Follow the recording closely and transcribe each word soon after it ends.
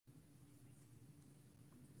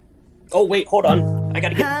Oh, wait, hold on. I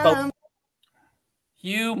gotta get the phone.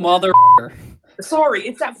 You mother. Sorry,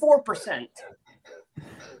 it's at 4%.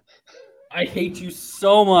 I hate you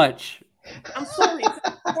so much. I'm sorry, it's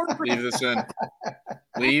at 4%. Leave this in.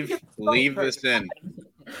 Leave this in.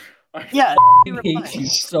 Yeah, I hate you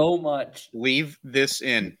so much. Leave this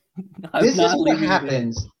in. This is what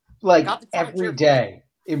happens like every day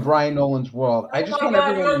in Brian Nolan's world. I just want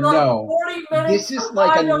everyone to know this is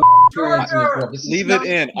like a new experience in this world. Leave it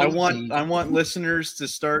in. I want listeners to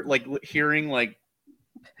start like hearing like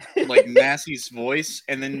Massey's voice,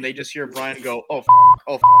 and then they just hear Brian go, "Oh,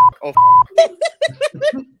 oh, oh."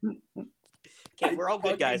 Okay, we're all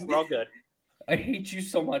good, guys. We're all good. I hate you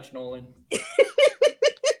so much, Nolan.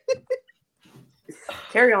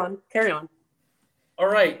 Carry on. All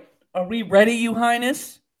right. Are we ready, you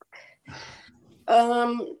highness?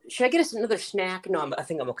 Should I get us another snack? No, I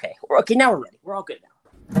think I'm okay. Okay, now we're ready. We're all good now.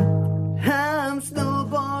 I'm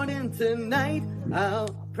snowboarding tonight. I'll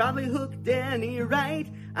probably hook Danny right.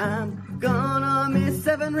 I'm gonna miss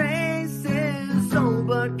 7 races. Oh,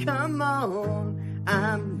 but come on.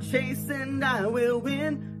 I'm chasing, I will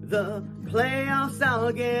win. The playoffs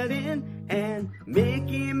I'll get in. And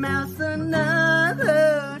Mickey Mouse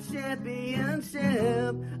another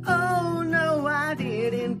championship. Oh no, I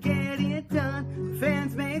didn't get it done.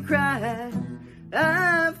 Fans may cry.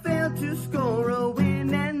 I failed to score a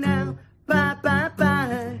win, and now bye.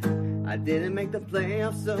 I didn't make the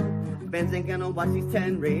playoffs, so fans ain't gonna watch these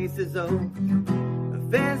 10 races. Oh,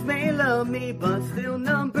 fans may love me, but still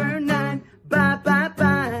number 9. Bye.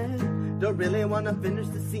 Don't really wanna finish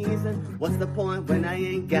the season. What's the point when I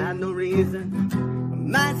ain't got no reason?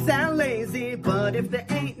 Might sound lazy, but if there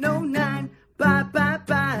ain't no 9, bye.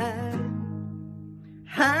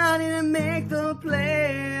 I didn't make the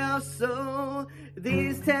playoffs, so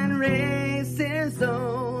these 10 races,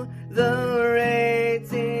 so the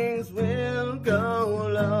ratings will go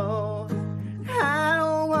low. I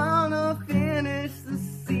don't wanna finish the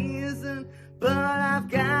season, but I've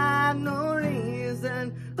got no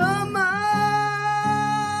reason. Oh, my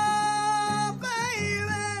baby.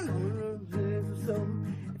 So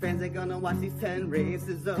fans ain't gonna watch these 10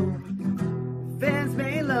 races, oh. Fans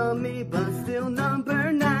may love me, but still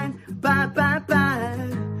number 9. Bye.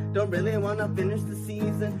 Don't really wanna finish the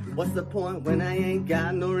season. What's the point when I ain't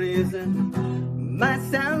got no reason? Might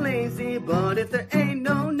sound lazy, but if there ain't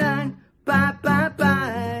no 9, bye.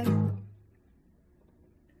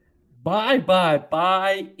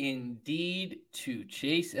 Bye indeed to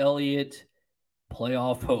Chase Elliott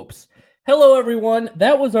playoff hopes. Hello, everyone.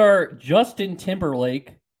 That was our Justin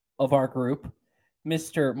Timberlake of our group,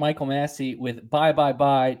 Mr. Michael Massey, with bye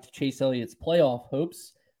to Chase Elliott's playoff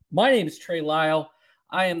hopes. My name is Trey Lyle.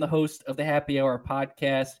 I am the host of the Happy Hour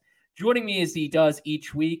podcast. Joining me as he does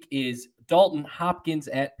each week is Dalton Hopkins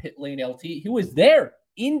at Pit Lane LT, who was there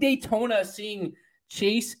in Daytona seeing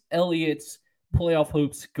Chase Elliott's playoff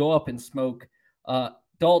hopes go up in smoke.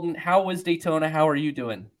 Dalton, how was Daytona? How are you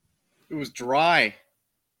doing? It was dry.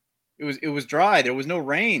 It was dry. There was no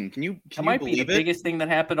rain. Can you might believe be the biggest thing that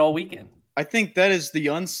happened all weekend. I think that is the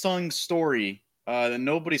unsung story that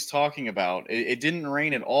nobody's talking about. It didn't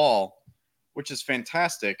rain at all, which is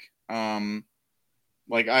fantastic. I'm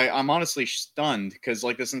honestly stunned because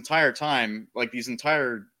like this entire time, like these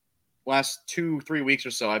entire last 2-3 weeks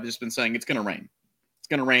or so, I've just been saying it's going to rain. It's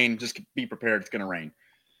going to rain. Just be prepared. It's going to rain.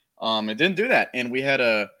 It didn't do that. And we had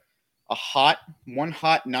a hot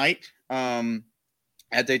night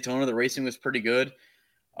at Daytona. The racing was pretty good.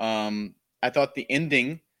 I thought the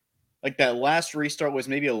ending, like that last restart, was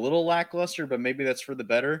maybe a little lackluster, but maybe that's for the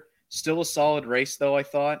better. Still a solid race, though, I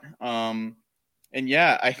thought. And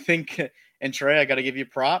yeah, I think, and Trey, I got to give you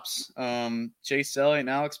props. Chase Elliott and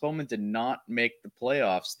Alex Bowman did not make the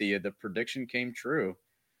playoffs. The prediction came true.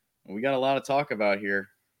 We got a lot to talk about here.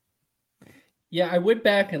 Yeah, I went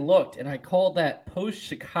back and looked, and I called that post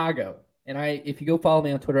Chicago. And if you go follow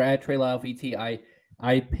me on Twitter at TreyLyleVT, I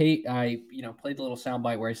played the little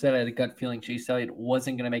soundbite where I said I had a gut feeling Chase Elliott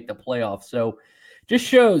wasn't going to make the playoffs. So just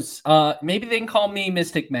shows maybe they can call me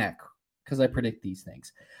Mystic Mac because I predict these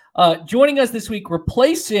things. Joining us this week,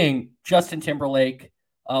 replacing Justin Timberlake,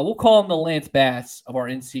 we'll call him the Lance Bass of our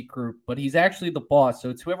NSYNC group, but he's actually the boss. So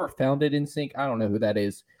it's whoever founded NSYNC. I don't know who that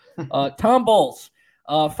is. Tom Bowles,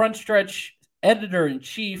 front stretch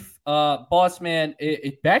editor-in-chief, boss man.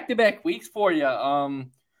 It back-to-back weeks for you.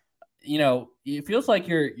 It feels like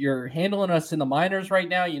you're handling us in the minors right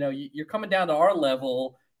now. You're coming down to our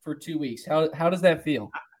level for 2 weeks. How does that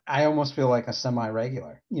feel? I almost feel like a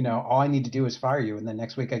semi-regular. All I need to do is fire you, and then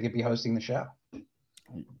next week I could be hosting the show.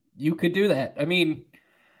 You could do that. I mean,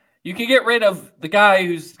 you could get rid of the guy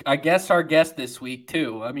who's, I guess, our guest this week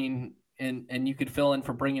too. I mean, and you could fill in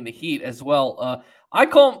for bringing the heat as well. I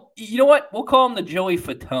call him, you know what? We'll call him the Joey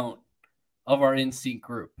Fatone of our in-sync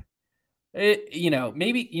group.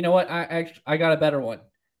 Maybe, you know what? I got a better one.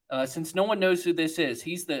 Since no one knows who this is,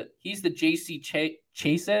 he's the JC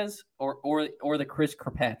Chases or the Chris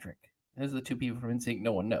Kirkpatrick. Those are the two people from NSYNC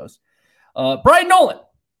no one knows. Brian Nolan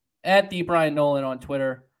at the Brian Nolan on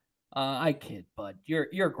Twitter. I kid, bud.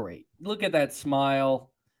 You're great. Look at that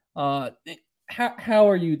smile. How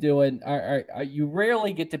are you doing? You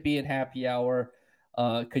rarely get to be in happy hour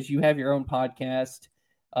because you have your own podcast.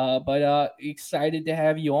 But excited to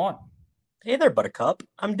have you on. Hey there, Buttercup.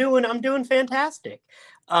 I'm doing fantastic.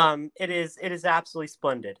 It is absolutely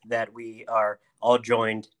splendid that we are all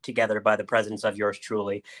joined together by the presence of yours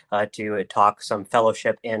truly to talk some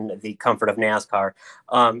fellowship in the comfort of NASCAR.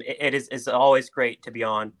 It's always great to be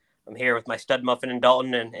on. I'm here with my stud muffin and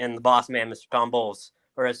Dalton and the boss man, Mr. Tom Bowles,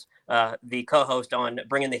 or as the co-host on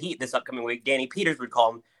Bringing the Heat this upcoming week, Danny Peters would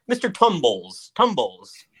call him Mr. Tumbles.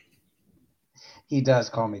 He does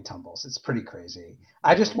call me Tumbles. It's pretty crazy.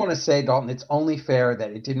 I just want to say, Dalton, it's only fair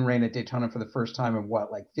that it didn't rain at Daytona for the first time in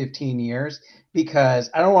 15 years, because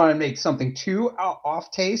I don't want to make something too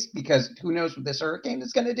off taste, because who knows what this hurricane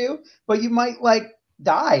is going to do, but you might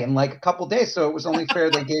die in a couple days. So it was only fair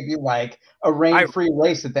they gave you a rain-free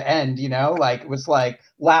race at the end, it was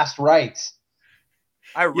last rights.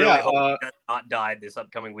 I really hope he does not die this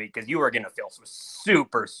upcoming week, because you are going to feel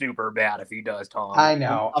super, super bad if he does, Tom. I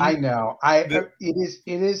know. It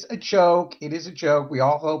is a joke. It is a joke. We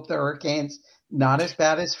all hope the hurricane's not as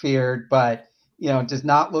bad as feared, but it does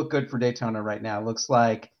not look good for Daytona right now. It looks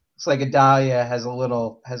like Adalia has a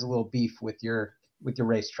little beef with your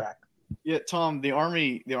racetrack. Yeah, Tom, the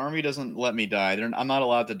army doesn't let me die. I'm not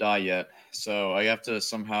allowed to die yet, so I have to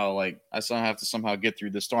somehow get through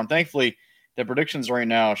this storm. Thankfully, the predictions right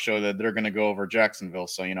now show that they're going to go over Jacksonville.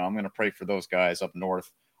 So, I'm going to pray for those guys up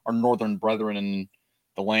north, our northern brethren in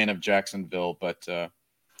the land of Jacksonville. But,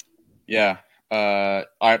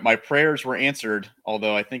 my prayers were answered,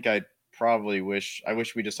 although I think I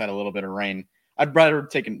wish we just had a little bit of rain. I'd rather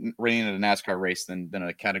take rain in a NASCAR race than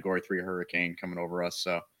a Category 3 hurricane coming over us.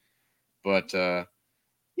 So, but, good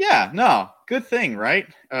thing, right?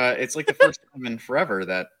 It's like the first time in forever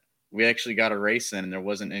that we actually got a race in and there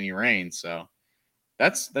wasn't any rain. So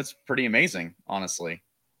that's pretty amazing, honestly.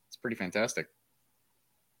 It's pretty fantastic.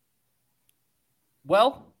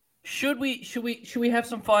 Well, should we have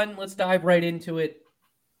some fun? Let's dive right into it.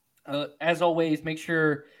 As always, make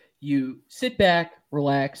sure you sit back,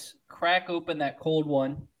 relax, crack open that cold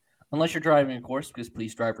one, unless you're driving, of course, because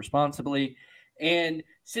please drive responsibly, and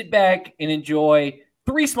sit back and enjoy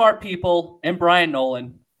three smart people and Brian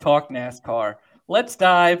Nolan talk NASCAR. Let's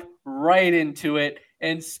dive right into it.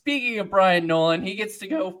 And speaking of Brian Nolan, he gets to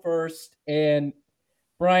go first. And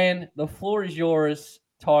Brian, the floor is yours,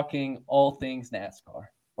 talking all things NASCAR.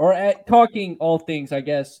 Or talking all things, I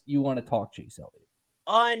guess you want to talk Chase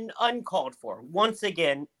Elliott. Uncalled for. Once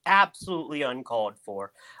again, absolutely uncalled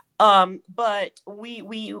for. But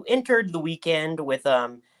we entered the weekend with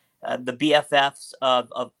the BFFs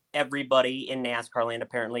of everybody in NASCAR land,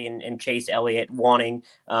 apparently, and Chase Elliott wanting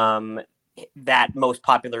that most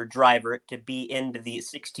popular driver to be into the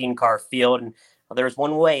 16-car field. And there's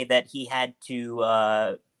one way that he had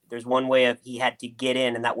to get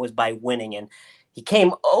in, and that was by winning. And he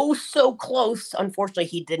came so close. Unfortunately,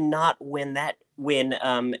 he did not win. That win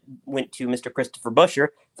went to Mr. Christopher Buescher,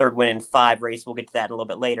 third win in 5 races. We'll get to that a little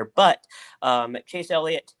bit later. But Chase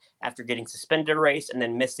Elliott, after getting suspended a race and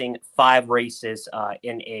then missing 5 races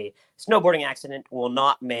in a snowboarding accident, will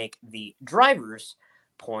not make the drivers'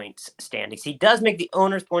 points standings. He does make the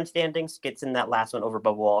owner's point standings, gets in that last one over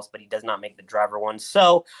Bubba Wallace, but he does not make the driver one.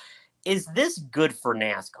 So is this good for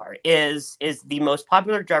NASCAR? Is the most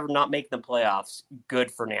popular driver not making the playoffs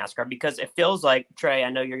good for NASCAR? Because it feels like, Trey,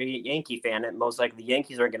 I know you're a Yankee fan, and most likely the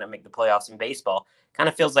Yankees aren't going to make the playoffs in baseball. Kind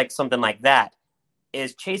of feels like something like that.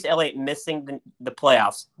 Is Chase Elliott missing the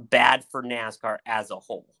playoffs bad for NASCAR as a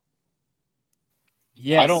whole?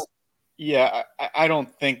 Yes. I don't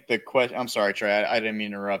think the question. I'm sorry, Trey. I didn't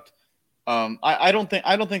mean to interrupt. I don't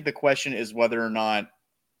think the question is whether or not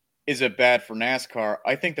is it bad for NASCAR.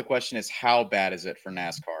 I think the question is how bad is it for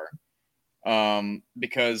NASCAR?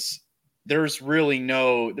 Because there's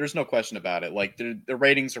no question about it. Like the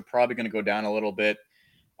ratings are probably going to go down a little bit.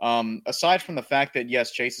 Aside from the fact that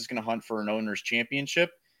yes, Chase is going to hunt for an owner's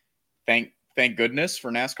championship. Thank goodness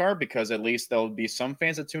for NASCAR, because at least there'll be some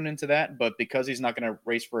fans that tune into that. But because he's not going to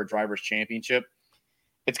race for a driver's championship,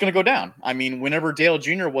 it's going to go down. I mean, whenever Dale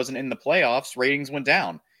Jr. wasn't in the playoffs, ratings went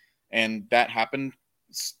down, and that happened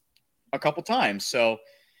a couple times. So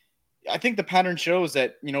I think the pattern shows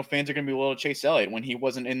that, fans are going to be loyal to Chase Elliott. When he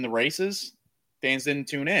wasn't in the races, fans didn't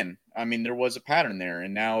tune in. I mean, there was a pattern there.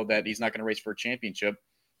 And now that he's not going to race for a championship,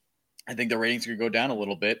 I think the ratings are going to go down a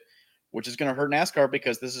little bit, which is going to hurt NASCAR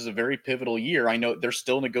because this is a very pivotal year. I know they're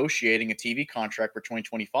still negotiating a TV contract for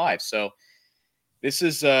 2025. So this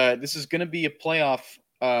is going to be a playoff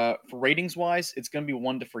for ratings wise. It's going to be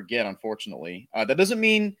one to forget, unfortunately. That doesn't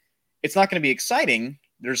mean it's not going to be exciting.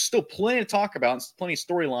 There's still plenty to talk about and plenty of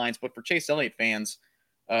storylines, but for Chase Elliott fans,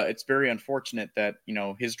 it's very unfortunate that,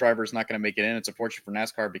 his driver is not going to make it in. It's unfortunate for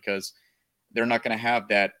NASCAR because they're not going to have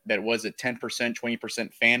that was it 10%,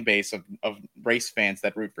 20% fan base of race fans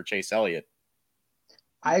that root for Chase Elliott.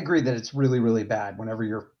 I agree that it's really, really bad whenever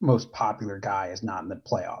your most popular guy is not in the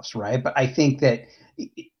playoffs, right? But I think that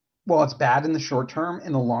while it's bad in the short term,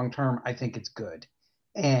 in the long term, I think it's good.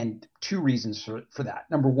 And two reasons for that.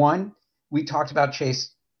 Number one, we talked about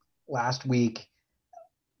Chase last week.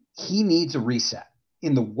 He needs a reset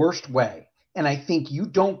in the worst way. And I think you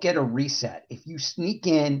don't get a reset if you sneak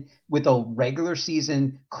in with a regular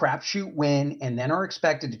season crapshoot win and then are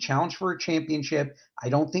expected to challenge for a championship. I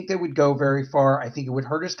don't think they would go very far. I think it would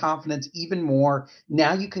hurt his confidence even more.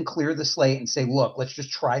 Now you can clear the slate and say, look, let's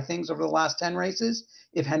just try things over the last 10 races.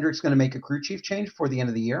 If Hendrick's going to make a crew chief change before the end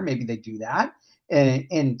of the year, maybe they do that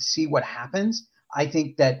and see what happens. I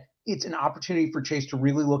think that it's an opportunity for Chase to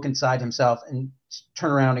really look inside himself and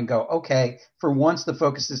turn around and go, okay, for once the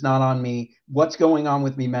focus is not on me. What's going on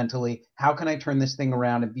with me mentally? How can I turn this thing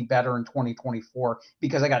around and be better in 2024?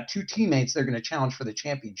 Because I got two teammates that are going to challenge for the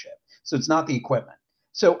championship. So it's not the equipment.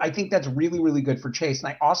 So I think that's really, really good for Chase. And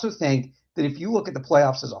I also think that if you look at the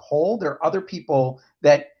playoffs as a whole, there are other people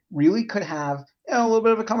that really could have a little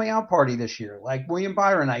bit of a coming out party this year, like William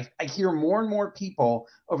Byron. I hear more and more people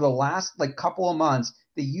over the last couple of months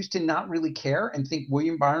that used to not really care and think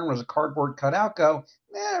William Byron was a cardboard cutout go,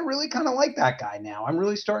 I really kind of like that guy now. I'm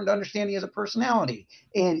really starting to understand he has a personality.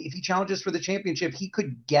 And if he challenges for the championship, he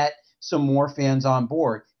could get some more fans on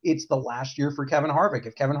board. It's the last year for Kevin Harvick.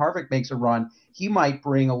 If Kevin Harvick makes a run, he might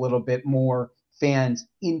bring a little bit more fans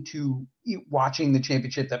into watching the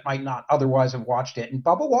championship that might not otherwise have watched it. And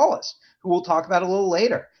Bubba Wallace, who we'll talk about a little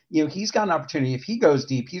later, he's got an opportunity. If he goes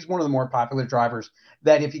deep, he's one of the more popular drivers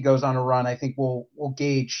that if he goes on a run, I think will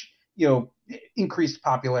gauge, increased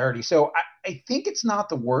popularity. So I think it's not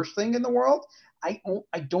the worst thing in the world. I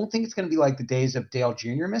don't think it's going to be like the days of Dale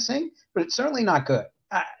Jr. missing, but it's certainly not good.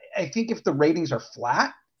 I think if the ratings are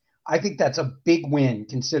flat, I think that's a big win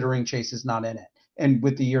considering Chase is not in it and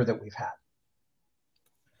with the year that we've had.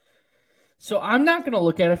 So I'm not going to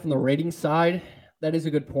look at it from the rating side. That is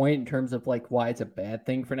a good point in terms of why it's a bad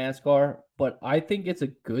thing for NASCAR, but I think it's a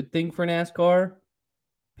good thing for NASCAR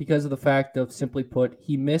because of the fact of, simply put,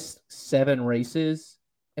 he missed 7 races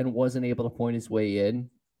and wasn't able to point his way in,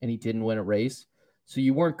 and he didn't win a race. So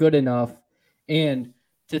you weren't good enough. And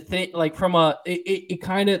to think from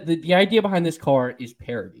the idea behind this car is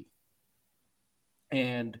parity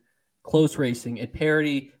and close racing and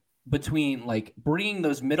parity between bringing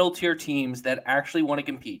those middle tier teams that actually want to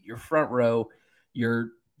compete, your front row,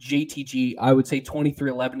 your JTG, I would say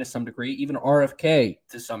 2311 to some degree, even RFK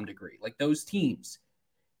to some degree, those teams,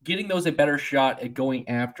 getting those a better shot at going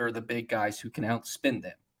after the big guys who can outspin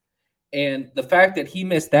them. And the fact that he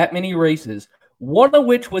missed that many races, one of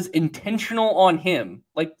which was intentional on him,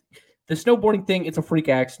 the snowboarding thing, it's a freak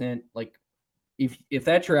accident. If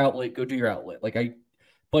that's your outlet, go do your outlet.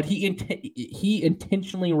 But he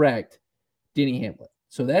intentionally wrecked Denny Hamlin.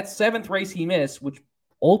 So that 7th race he missed, which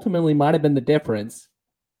ultimately might have been the difference,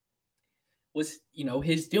 was,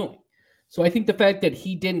 his doing. So I think the fact that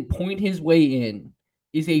he didn't point his way in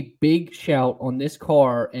is a big shout on this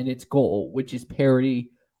car and its goal, which is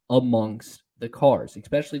parity amongst the cars,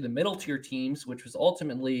 especially the middle tier teams, which was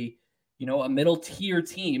ultimately, a middle tier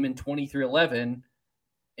team in 2311.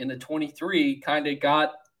 In the 23 kind of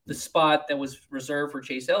got the spot that was reserved for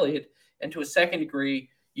Chase Elliott. And to a second degree,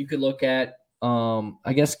 you could look at,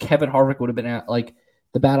 I guess Kevin Harvick would have been at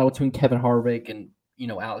the battle between Kevin Harvick and,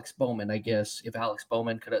 Alex Bowman, I guess, if Alex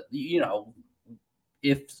Bowman could have,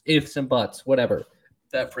 ifs and buts, whatever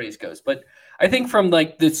that phrase goes. But I think from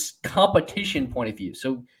this competition point of view,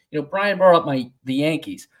 so, Brian brought up the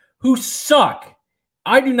Yankees, who suck.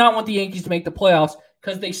 I do not want the Yankees to make the playoffs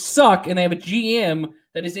because they suck and they have a GM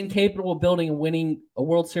that is incapable of building and winning a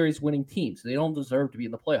World Series winning team. So they don't deserve to be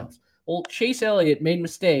in the playoffs. Well, Chase Elliott made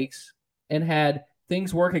mistakes and had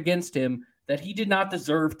things work against him that he did not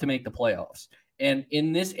deserve to make the playoffs. And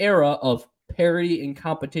in this era of parity and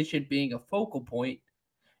competition being a focal point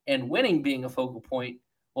and winning being a focal point,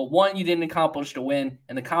 well, one, you didn't accomplish to win,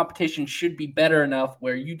 and the competition should be better enough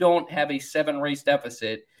where you don't have a 7-race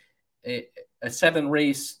deficit a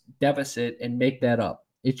 7-race deficit and make that up.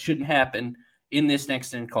 It shouldn't happen in this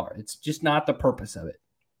next-gen car. It's just not the purpose of it.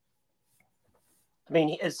 I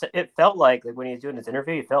mean, it felt like when he was doing his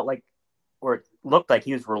interview, he felt like, or it looked like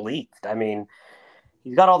he was relieved. I mean,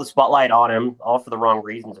 he's got all the spotlight on him, all for the wrong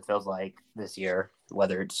reasons, it feels like, this year,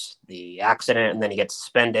 whether it's the accident and then he gets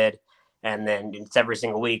suspended. And then it's every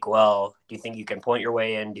single week, well, do you think you can point your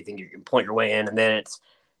way in? Do you think you can point your way in? And then it's,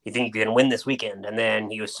 you think you can win this weekend? And then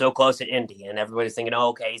he was so close at Indy, and everybody's thinking, oh,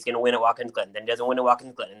 okay, he's going to win at Watkins Glen. Then he doesn't win at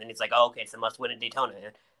Watkins Glen. And then he's like, oh, okay, it's a must win at Daytona. And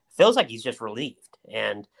it feels like he's just relieved.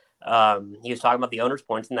 And he was talking about the owner's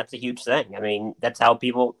points, and that's a huge thing. I mean, that's how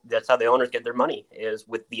the owners get their money, is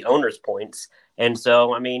with the owner's points. And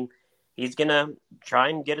so, I mean, he's going to try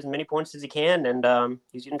and get as many points as he can, and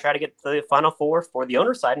he's going to try to get the Final Four for the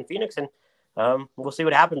owner's side in Phoenix, and we'll see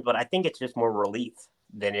what happens. But I think it's just more relief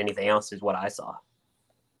than anything else is what I saw.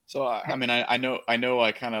 So, I mean, I know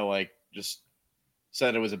I kind of like just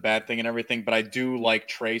said it was a bad thing and everything, but I do like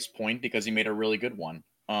Trey's point because he made a really good one.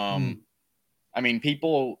 I mean,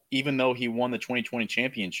 people, even though he won the 2020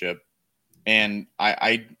 championship, and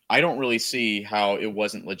I don't really see how it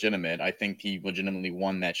wasn't legitimate. I think he legitimately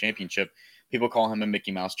won that championship. People call him a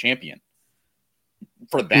Mickey Mouse champion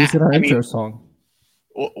for that. It was in our intro song.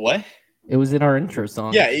 What? It was in our intro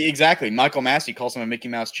song. Yeah, exactly. Michael Massey calls him a Mickey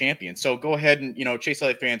Mouse champion. So go ahead and, Chase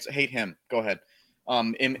Elliott fans hate him. Go ahead.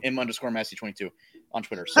 M_Massey22 on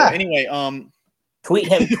Twitter. So anyway, tweet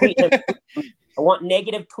him. I want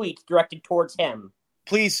negative tweets directed towards him.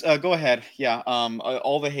 Please go ahead. Yeah.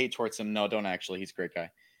 All the hate towards him. No, don't actually. He's a great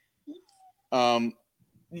guy.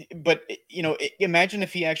 But imagine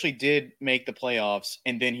if he actually did make the playoffs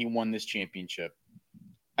and then he won this championship.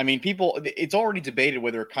 I mean, it's already debated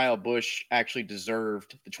whether Kyle Busch actually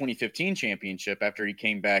deserved the 2015 championship after he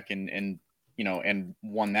came back and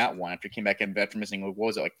won that one, after he came back after missing, what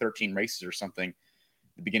was it, like 13 races or something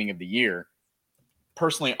at the beginning of the year.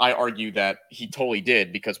 Personally, I argue that he totally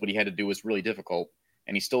did, because what he had to do was really difficult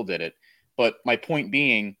and he still did it. But my point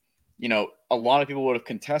being, a lot of people would have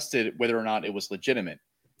contested whether or not it was legitimate.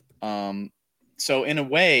 So in a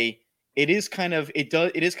way, it is kind of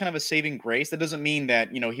a saving grace. That doesn't mean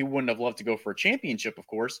that, he wouldn't have loved to go for a championship, of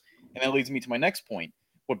course. And that leads me to my next point.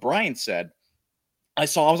 What Brian said, I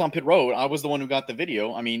was on pit road. I was the one who got the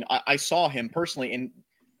video. I mean, I saw him personally, and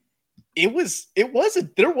there was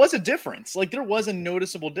a difference. Like, there was a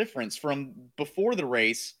noticeable difference from before the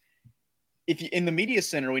race. In the media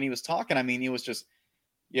center, when he was talking, I mean, he was just,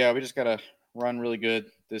 yeah, we just got to run really good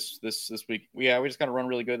this week. We just got to run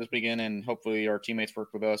really good this weekend, and hopefully our teammates work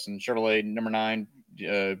with us. And Chevrolet number 9,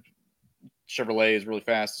 Chevrolet is really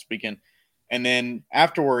fast this weekend. And then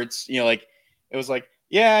afterwards, it was like,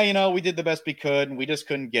 yeah, we did the best we could, and we just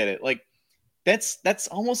couldn't get it. Like, that's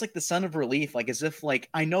almost like the sign of relief, like as if, like,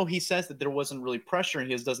 I know he says that there wasn't really pressure and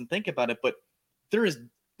he just doesn't think about it, but there's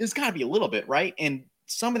got to be a little bit, right? And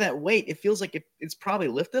some of that weight, it feels like it's probably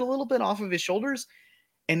lifted a little bit off of his shoulders.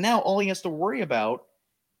 And now all he has to worry about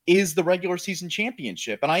is the regular season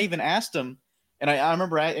championship. And I even asked him, and I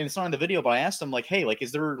remember, and it's not in the video, but I asked him, like, hey, like,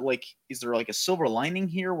 is there a silver lining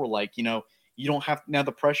here where, like, you don't have, now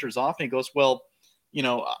the pressure's off? And he goes, well,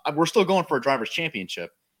 we're still going for a driver's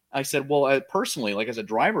championship. I said, well, personally, like, as a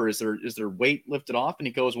driver, is there weight lifted off? And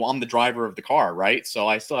he goes, well, I'm the driver of the car, right? So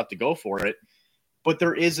I still have to go for it. But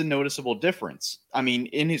there is a noticeable difference. I mean,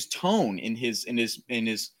 in his tone, in his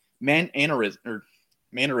mannerisms,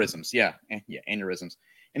 aneurysms,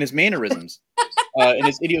 in his mannerisms, in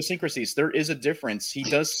his idiosyncrasies, there is a difference. He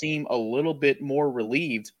does seem a little bit more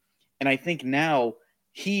relieved, and I think now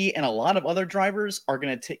he and a lot of other drivers are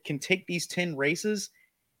can take these 10 races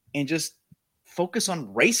and just focus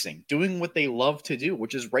on racing, doing what they love to do,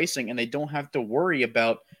 which is racing, and they don't have to worry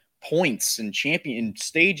about points and champion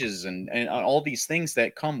stages and all these things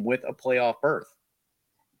that come with a playoff berth.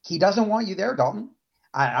 He doesn't want you there, Dalton.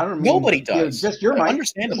 I don't mean, nobody does. Just your mind.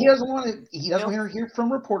 Understandable. He doesn't want to. He doesn't want to hear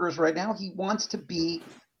from reporters right now. He wants to be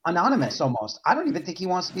anonymous almost. I don't even think he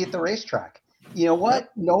wants to be at the racetrack. You know what,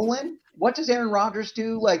 Nolan? What does Aaron Rodgers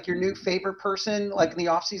do? Like, your new favorite person, like in the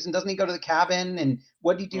offseason, doesn't he go to the cabin? And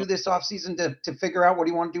what do you do this offseason to figure out what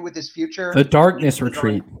do you want to do with his future? The darkness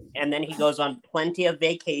retreat. And then he goes on plenty of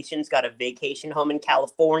vacations, got a vacation home in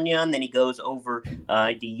California, and then he goes over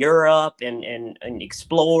to Europe and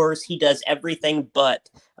explores. He does everything but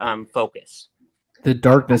focus. The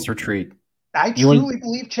darkness retreat. I truly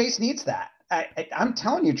believe Chase needs that. I'm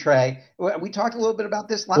telling you, Trey, we talked a little bit about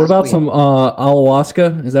this last week. What about some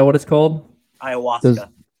ayahuasca? Is that what it's called? Ayahuasca.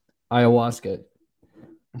 Ayahuasca.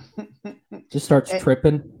 Just starts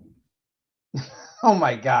tripping. Oh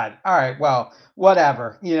my God. All right. Well,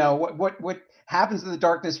 whatever. happens in the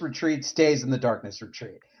darkness retreat stays in the darkness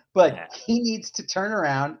retreat. But Yeah. he needs to turn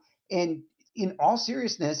around. And in all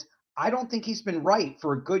seriousness, I don't think he's been right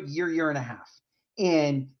for a good year and a half.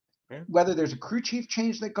 And whether there's a crew chief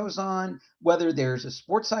change that goes on, whether there's a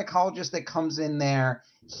sports psychologist that comes in there,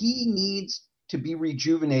 he needs to be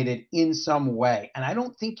rejuvenated in some way. And I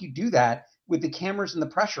don't think you do that with the cameras and the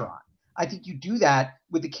pressure on. I think you do that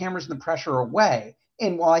with the cameras and the pressure away.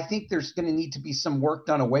 And while I think there's going to need to be some work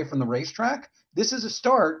done away from the racetrack, this is a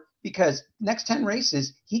start, because next 10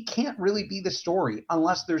 races, he can't really be the story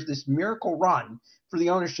unless there's this miracle run for the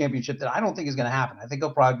Owners' Championship that I don't think is going to happen. I think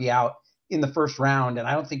he'll probably be out in the first round, and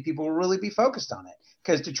I don't think people will really be focused on it.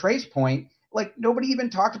 Because to Trey's point, like, nobody even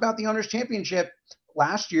talked about the Owners' Championship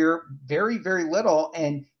last year, very, very little.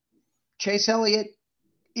 And Chase Elliott,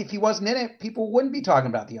 if he wasn't in it, people wouldn't be talking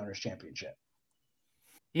about the Owners' Championship.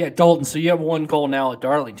 Yeah, Dalton, so you have one goal now at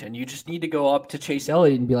Darlington. You just need to go up to Chase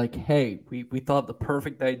Elliott and be like, hey, we thought the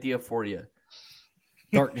perfect idea for you.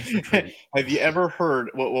 Darkness Retreat. Have you ever heard,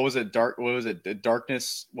 what was it?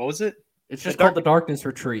 Darkness, what was it? It's just called the Darkness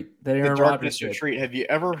Retreat. The Darkness Retreat. Have you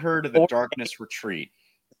ever heard of the Darkness Retreat?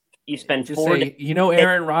 You spend just say,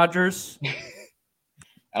 Aaron Rodgers?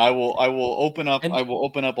 And I will open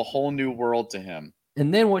up a whole new world to him.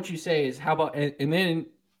 And then what you say is, how about, and then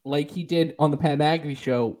like he did on the Pat McAfee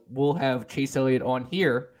show, we'll have Chase Elliott on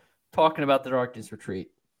here talking about the Darkness Retreat.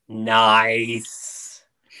 Nice.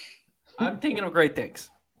 I'm thinking of great things.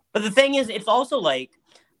 But the thing is, it's also like,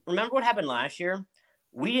 remember what happened last year?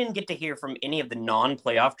 We didn't get to hear from any of the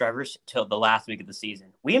non-playoff drivers till the last week of the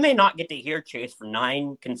season. We may not get to hear Chase for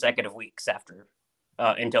 9 consecutive weeks after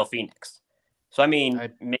until Phoenix. So, I mean, I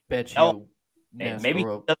bet you maybe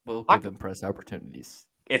we'll give him press opportunities.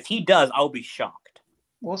 If he does, I'll be shocked.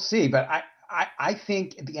 We'll see. But I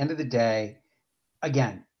think at the end of the day,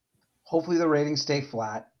 again, hopefully the ratings stay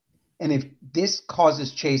flat. And if this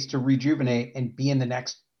causes Chase to rejuvenate and be in the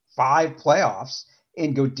next 5 playoffs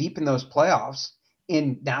and go deep in those playoffs,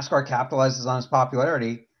 and NASCAR capitalizes on his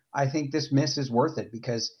popularity, I think this miss is worth it,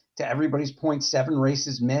 because to everybody's point, 7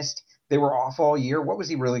 races missed. They were off all year. What was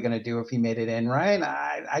he really going to do if he made it in, right?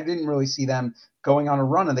 I didn't really see them going on a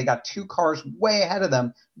run, and they got 2 cars way ahead of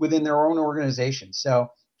them within their own organization. So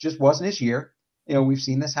just wasn't his year. We've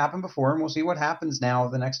seen this happen before, and we'll see what happens now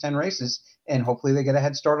the next 10 races, and hopefully they get a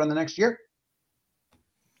head start on the next year.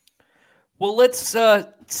 Well, let's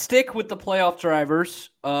stick with the playoff drivers.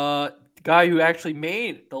 Guy who actually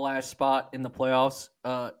made the last spot in the playoffs.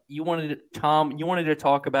 You wanted to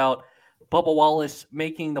talk about Bubba Wallace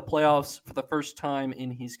making the playoffs for the first time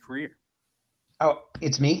in his career. Oh,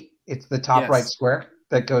 it's me. It's the top right square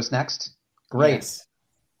that goes next. Great.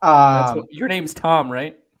 Yes. Your name's Tom,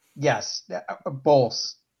 right? Yes.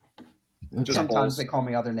 Bowles. Just Sometimes Bowles. they call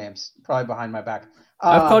me other names, probably behind my back.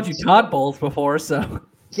 I've called you Todd Bowles before, so.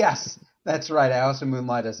 Yes, that's right. I also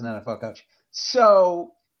moonlight as an NFL coach.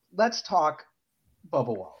 So let's talk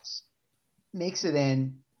Bubba Wallace. Makes it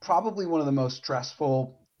in, probably one of the most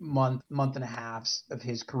stressful month and a halves of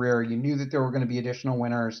his career. You knew that there were going to be additional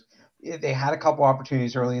winners. They had a couple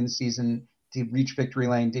opportunities early in the season to reach victory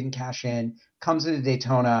lane, didn't cash in, comes into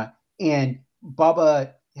Daytona, and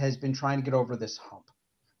Bubba has been trying to get over this hump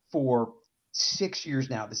for 6 years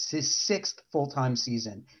now. This is his 6th full-time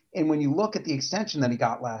season. And when you look at the extension that he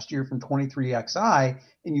got last year from 23XI,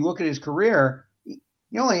 and you look at his career, he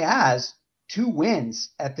only has 2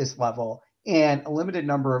 wins at this level and a limited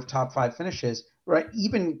number of top 5 finishes, right?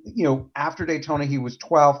 Even, after Daytona, he was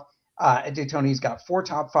 12th. At Daytona, he's got 4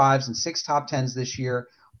 top 5s and 6 top 10s this year.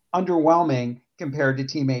 Underwhelming compared to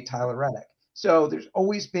teammate Tyler Reddick. So there's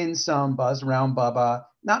always been some buzz around Bubba,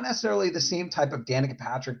 not necessarily the same type of Danica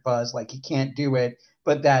Patrick buzz, like he can't do it,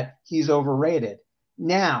 but that he's overrated.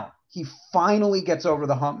 Now, he finally gets over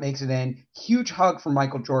the hump, makes it in. Huge hug from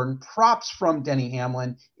Michael Jordan. Props from Denny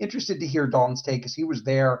Hamlin. Interested to hear Dalton's take, because he was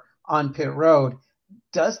there on pit road.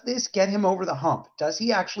 Does this get him over the hump? Does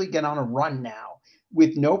he actually get on a run now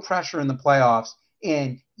with no pressure in the playoffs?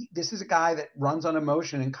 And this is a guy that runs on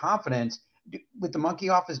emotion and confidence. With the monkey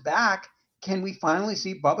off his back, can we finally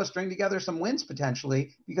see Bubba string together some wins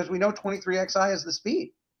potentially? Because we know 23XI has the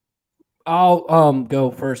speed. I'll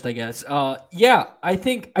go first, I guess. Yeah, I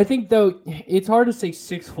think though it's hard to say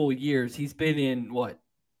 6 full years. He's been in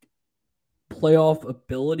playoff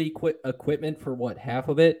ability equipment for half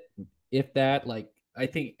of it, if that. I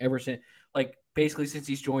think ever since basically since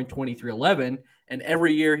he's joined 23XI, and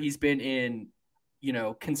every year he's been in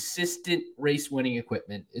consistent race winning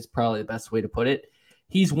equipment is probably the best way to put it.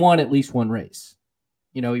 He's won at least 1 race.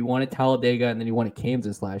 He won at Talladega, and then he won at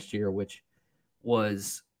Kansas last year, which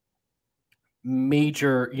was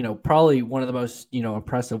major, probably one of the most,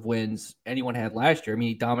 impressive wins anyone had last year. I mean,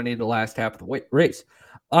 he dominated the last half of the race.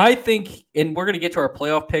 I think, and we're going to get to our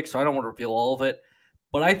playoff pick, so I don't want to reveal all of it,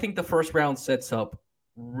 but I think the first round sets up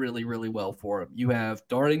really, really well for him. You have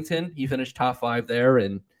Darlington. He finished top 5 there,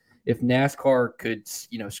 and if NASCAR could,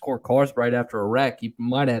 score cars right after a wreck, he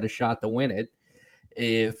might have had a shot to win it.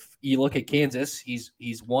 If you look at Kansas,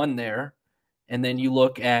 he's won there. And then you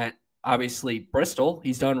look at, obviously, Bristol.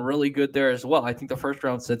 He's done really good there as well. I think the first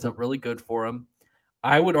round sets up really good for him.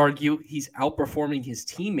 I would argue he's outperforming his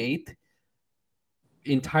teammate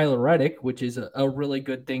in Tyler Reddick, which is a really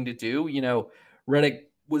good thing to do. Reddick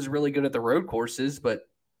was really good at the road courses, but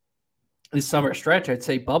this summer stretch, I'd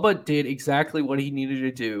say Bubba did exactly what he needed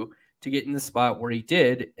to do to get in the spot where he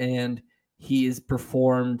did, and he has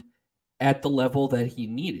performed at the level that he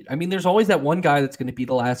needed. I mean, there's always that one guy that's going to be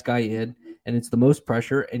the last guy in, and it's the most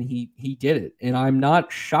pressure, and he did it. And I'm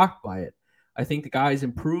not shocked by it. I think the guy's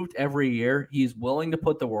improved every year. He's willing to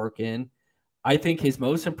put the work in. I think his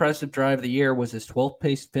most impressive drive of the year was his 12th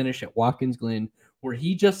place finish at Watkins Glen, where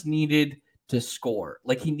he just needed to score.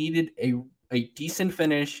 Like, he needed a decent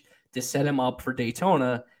finish to set him up for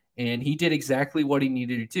Daytona, and he did exactly what he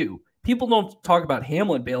needed to do. People don't talk about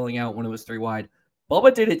Hamlin bailing out when it was 3 wide.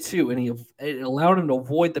 Bubba did it too, and it allowed him to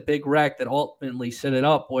avoid the big wreck that ultimately set it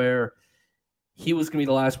up where he was going to be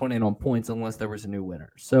the last one in on points unless there was a new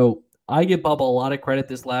winner. So I give Bubba a lot of credit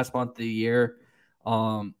this last month of the year.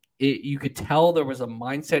 You could tell there was a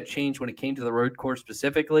mindset change when it came to the road course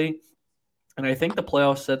specifically, and I think the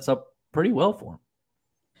playoff sets up pretty well for him.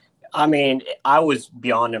 I mean, I was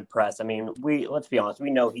beyond impressed. I mean, let's be honest. We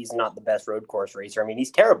know he's not the best road course racer. I mean,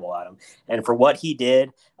 he's terrible at them. And for what he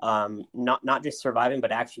did, not just surviving,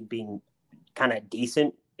 but actually being kind of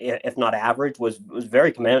decent, if not average, was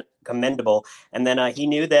very commendable. And then he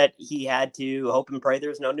knew that he had to hope and pray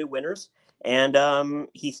there's no new winners. And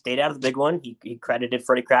he stayed out of the big one. He credited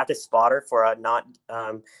Freddie Kraft as spotter for not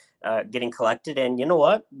getting collected. And you know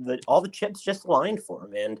what? All the chips just aligned for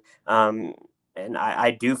him. And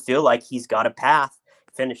I do feel like he's got a path.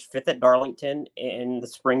 Finished 5th at Darlington in the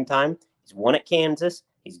springtime. He's won at Kansas.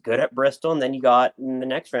 He's good at Bristol. And then you got in the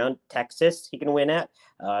next round, Texas he can win at.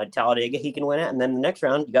 Talladega he can win at. And then the next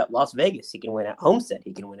round, you got Las Vegas he can win at. Homestead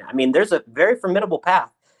he can win at. I mean, there's a very formidable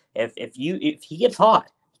path. If he gets hot,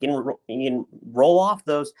 he can roll off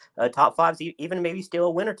those top 5s, even maybe steal a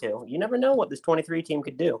win or two. You never know what this 23 team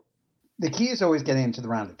could do. The key is always getting into the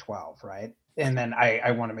round of 12, right? And then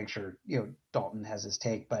I want to make sure, Dalton has his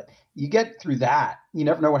take, but you get through that, you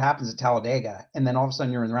never know what happens at Talladega. And then all of a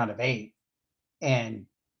sudden you're in the round of 8 and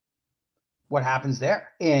what happens there?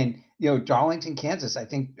 And, Darlington, Kansas, I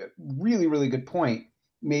think really, really good point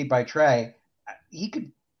made by Trey. He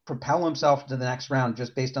could propel himself to the next round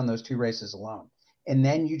just based on those 2 races alone. And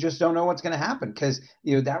then you just don't know what's going to happen because,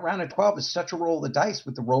 that round of 12 is such a roll of the dice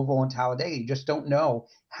with the Roval and Talladega. You just don't know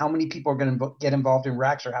how many people are going to get involved in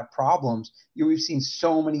wrecks or have problems. We've seen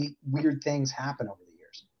so many weird things happen over the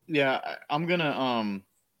years. Yeah, I'm going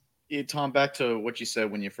to, Tom, back to what you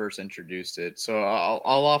said when you first introduced it. So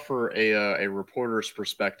I'll offer a reporter's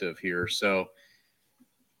perspective here. So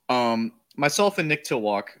myself and Nick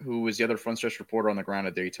Tilwalk, who was the other front stretch reporter on the ground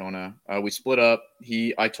at Daytona, we split up.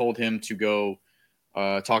 I told him to go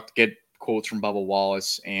get quotes from Bubba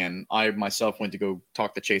Wallace, and I myself went to go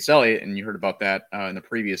talk to Chase Elliott, and you heard about that in the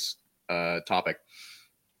previous topic.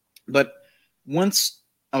 But once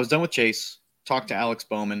I was done with Chase, talked to Alex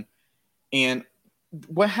Bowman, and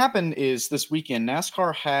what happened is this weekend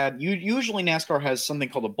NASCAR usually NASCAR has something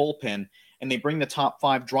called a bullpen, and they bring the top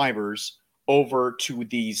 5 drivers over to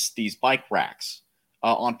these bike racks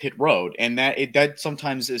on pit road, and that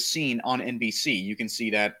sometimes is seen on NBC. You can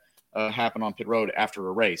see that happen on pit road after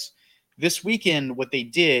a race. This weekend, what they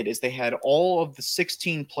did is they had all of the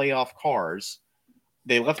 16 playoff cars.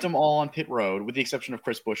 They left them all on pit road, with the exception of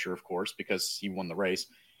Chris Buescher, of course, because he won the race.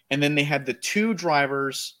 And then they had the 2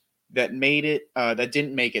 drivers that made it, that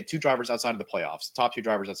didn't make it, 2 drivers outside of the playoffs, top 2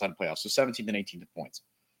 drivers outside of the playoffs, so 17th and 18th points.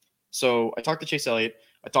 So I talked to Chase Elliott.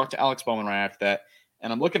 I talked to Alex Bowman right after that,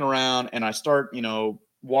 and I'm looking around, and I start,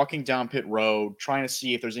 walking down pit road, trying to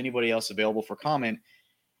see if there's anybody else available for comment.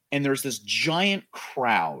 And there's this giant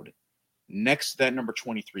crowd next to that number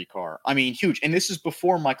 23 car. I mean, huge. And this is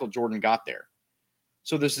before Michael Jordan got there.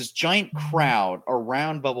 So there's this giant crowd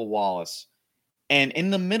around Bubba Wallace. And in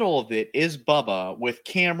the middle of it is Bubba with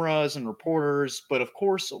cameras and reporters. But of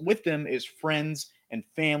course, with them is friends and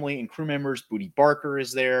family and crew members. Booty Barker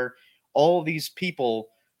is there. All these people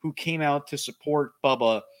who came out to support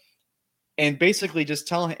Bubba and basically just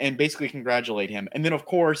tell him and basically congratulate him. And then, of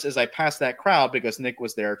course, as I passed that crowd, because Nick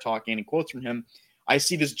was there talking and quotes from him, I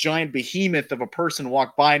see this giant behemoth of a person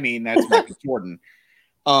walk by me, and that's Michael Jordan.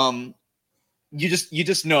 You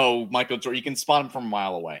just know Michael Jordan. You can spot him from a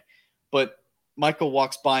mile away. But Michael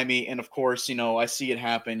walks by me, and of course, I see it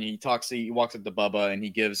happen. He walks up to Bubba, and he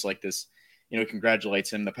gives like this,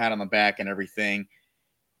 congratulates him, the pat on the back and everything.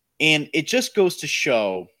 And it just goes to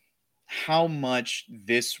show how much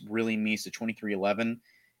this really means to 23XI.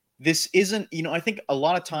 This isn't, I think a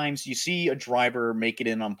lot of times you see a driver make it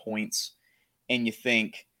in on points, and you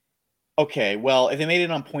think, okay, well, if they made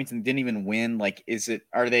it on points and didn't even win, like,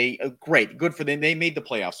 are they great? Good for them. They made the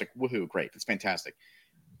playoffs. Like, woohoo, great. That's fantastic.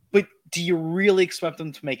 But do you really expect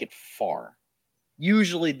them to make it far?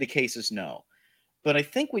 Usually the case is no. But I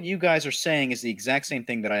think what you guys are saying is the exact same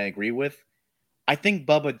thing that I agree with. I think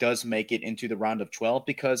Bubba does make it into the round of 12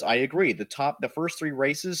 because I agree. The first 3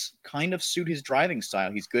 races kind of suit his driving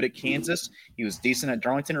style. He's good at Kansas. He was decent at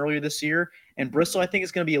Darlington earlier this year. And Bristol, I think,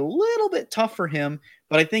 is going to be a little bit tough for him,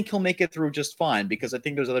 but I think he'll make it through just fine because I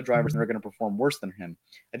think there's other drivers that are going to perform worse than him.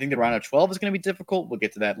 I think the round of 12 is going to be difficult. We'll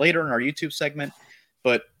get to that later in our YouTube segment.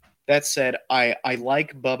 But that said, I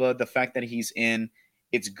like Bubba, the fact that he's in.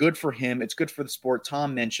 It's good for him. It's good for the sport.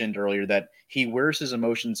 Tom mentioned earlier that he wears his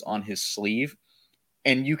emotions on his sleeve.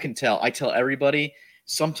 And you can tell. I tell everybody.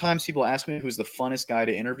 Sometimes people ask me who's the funnest guy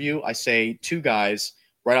to interview. I say 2 guys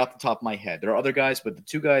right off the top of my head. There are other guys, but the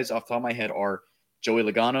 2 guys off the top of my head are Joey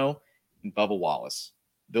Logano and Bubba Wallace.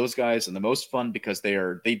 Those guys are the most fun because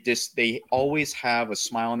they always have a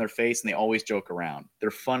smile on their face and they always joke around. They're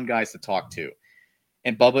fun guys to talk to.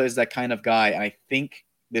 And Bubba is that kind of guy. And I think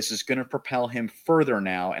this is going to propel him further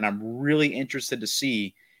now. And I'm really interested to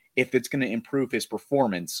see if it's going to improve his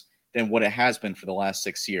performance than what it has been for the last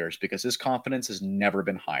 6 years, because his confidence has never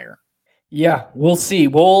been higher. Yeah, we'll see.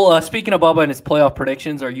 We'll speaking of Bubba and his playoff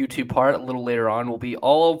predictions, our YouTube part a little later on will be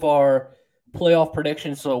all of our playoff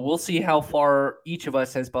predictions. So we'll see how far each of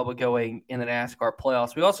us has Bubba going in the NASCAR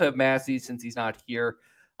playoffs. We also have Massey since he's not here,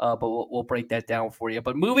 but we'll break that down for you.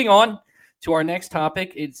 But moving on to our next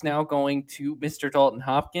topic, it's now going to Mr. Dalton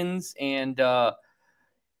Hopkins, and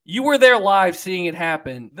you were there live seeing it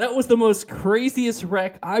happen. That was the most craziest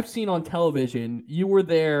wreck I've seen on television. You were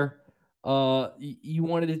there. You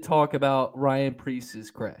wanted to talk about Ryan Preece's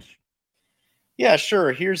crash. Yeah,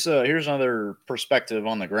 sure. Here's another perspective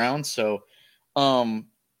on the ground. So, I'm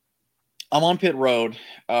on pit road.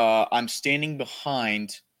 I'm standing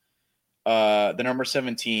behind the number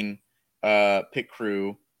 17 pit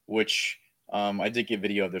crew, which I did get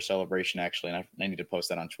video of their celebration actually, and I need to post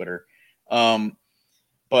that on Twitter.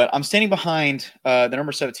 But I'm standing behind the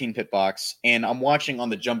number 17 pit box, and I'm watching on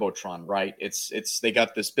the Jumbotron, right? They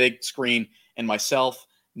got this big screen, and myself,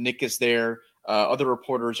 Nick is there. Other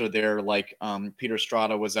reporters are there, like Peter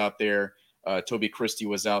Strada was out there. Toby Christie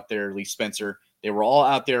was out there. Lee Spencer. They were all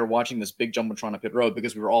out there watching this big Jumbotron on pit road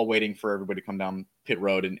because we were all waiting for everybody to come down pit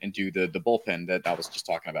road and do the bullpen that I was just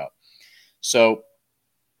talking about. So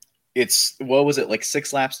what was it, like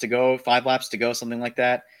 6 laps to go, 5 laps to go, something like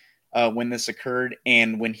that. When this occurred,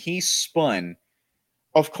 and when he spun,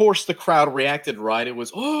 of course the crowd reacted right. It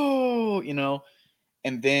was, oh,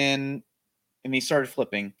 and then he started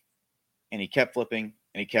flipping, and he kept flipping,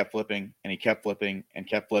 and he kept flipping, and he kept flipping, and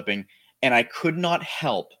kept flipping, and I could not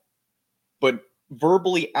help but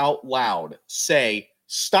verbally out loud say,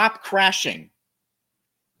 "Stop crashing,"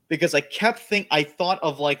 because I thought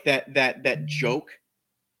of like that joke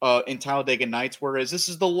in Talladega Nights, whereas this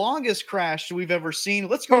is the longest crash we've ever seen.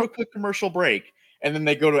 Let's go to a quick commercial break. And then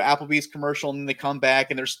they go to Applebee's commercial, and then they come back,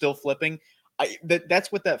 and they're still flipping.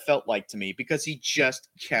 That's what that felt like to me, because he just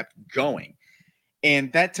kept going.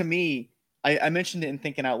 And that, to me, I mentioned it in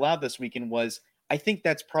Thinking Out Loud this weekend, I think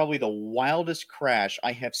that's probably the wildest crash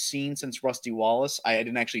I have seen since Rusty Wallace. I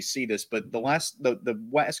didn't actually see this, but the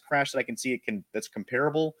last crash that I can see that's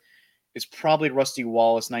comparable is probably Rusty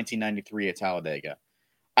Wallace 1993 at Talladega.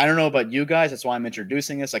 I don't know about you guys. That's why I'm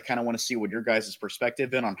introducing this. I kind of want to see what your guys'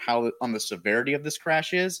 perspective on the severity of this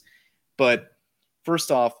crash is. But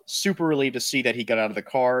first off, super relieved to see that he got out of the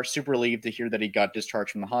car. Super relieved to hear that he got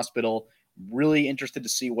discharged from the hospital. Really interested to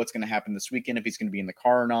see what's going to happen this weekend, if he's going to be in the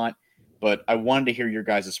car or not. But I wanted to hear your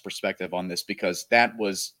guys' perspective on this, because that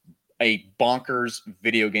was a bonkers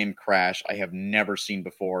video game crash I have never seen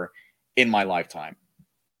before in my lifetime.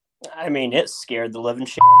 I mean, it scared the living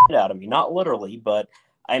shit out of me. Not literally, but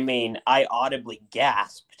I mean, I audibly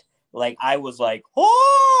gasped. Like, I was like,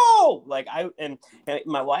 "Oh!" Like, and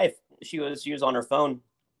my wife, she was on her phone,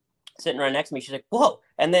 sitting right next to me. She's like, "Whoa!"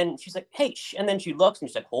 And then she's like, "Hey!" And then she looks and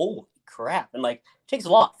she's like, "Holy crap!" And like, it takes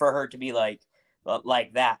a lot for her to be like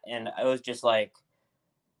that. And I was just like,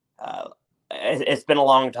 it's been a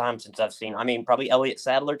long time since I've seen. I mean, probably Elliott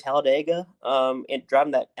Sadler, Talladega,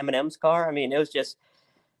 driving that M&M's car. I mean, it was just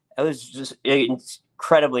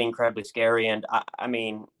incredibly, incredibly scary. And I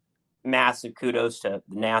mean, massive kudos to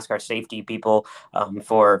the NASCAR safety people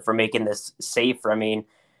for making this safer. I mean,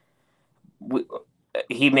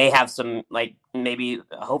 he may have some, like, maybe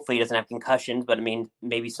hopefully he doesn't have concussions, but I mean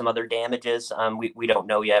maybe some other damages. We don't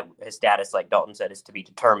know yet. His status, like Dalton said, is to be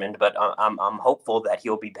determined, but I'm hopeful that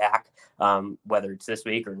he'll be back, whether it's this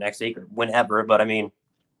week or next week or whenever. But I mean,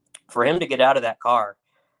 for him to get out of that car,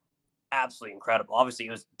 absolutely incredible. Obviously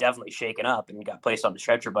he was definitely shaken up and got placed on the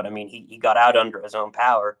stretcher, but I mean he got out under his own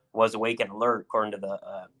power, was awake and alert according to the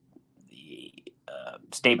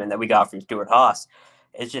statement that we got from Stuart Haas.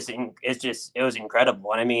 It was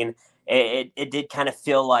incredible. And I mean, it did kind of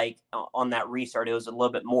feel like on that restart, it was a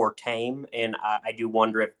little bit more tame. And I do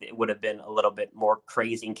wonder if it would have been a little bit more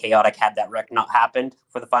crazy and chaotic had that wreck not happened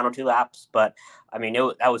for the final 2 laps. But I mean,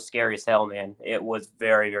 that was scary as hell, man. It was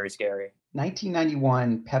very, very scary.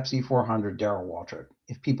 1991 Pepsi 400 Darrell Waltrip.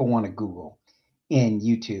 If people want to Google in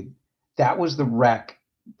YouTube, that was the wreck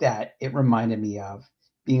that it reminded me of.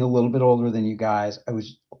 Being a little bit older than you guys, I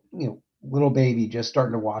was, little baby just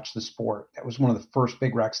starting to watch the sport. That was one of the first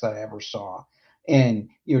big wrecks that I ever saw. And,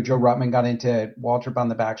 Joe Ruttman got into Waltrip on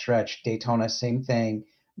the backstretch, Daytona, same thing,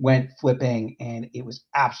 went flipping, and it was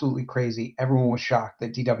absolutely crazy. Everyone was shocked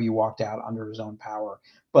that DW walked out under his own power.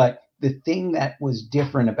 But the thing that was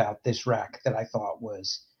different about this wreck that I thought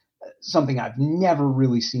was something I've never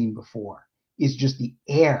really seen before is just the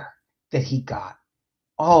air that he got.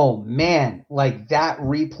 Oh, man, like that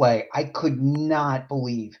replay, I could not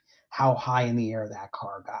believe how high in the air that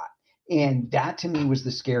car got. And that to me was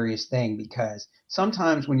the scariest thing, because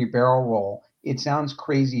sometimes when you barrel roll, it sounds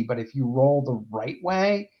crazy, but if you roll the right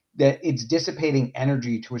way, that it's dissipating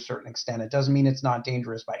energy to a certain extent. It doesn't mean it's not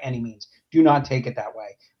dangerous by any means. Do not take it that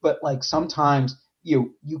way. But like sometimes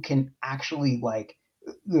you can actually like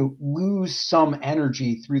lose some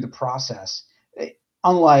energy through the process.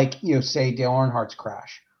 Unlike, say Dale Earnhardt's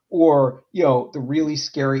crash, or, the really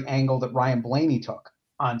scary angle that Ryan Blaney took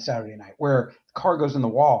on Saturday night where the car goes in the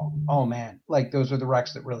wall. Oh man, like those are the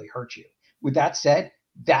wrecks that really hurt you. With that said,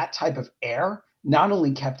 that type of air not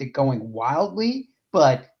only kept it going wildly,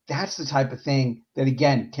 but that's the type of thing that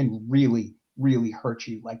again can really, really hurt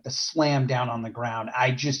you. Like the slam down on the ground.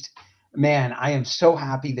 I am so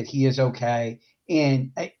happy that he is okay.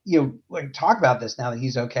 And talk about this now that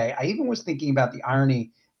he's okay. I even was thinking about the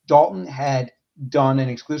irony. Dalton had done an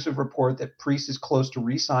exclusive report that Priest is close to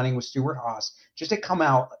re-signing with Stuart Haas, just to come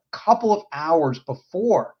out a couple of hours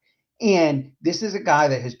before. And this is a guy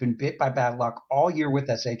that has been bit by bad luck all year with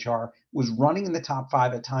SHR, was running in the top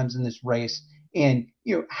 5 at times in this race, and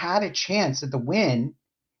had a chance at the win,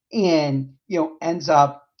 and ends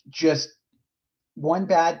up just one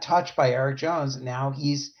bad touch by Eric Jones, and now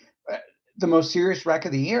he's the most serious wreck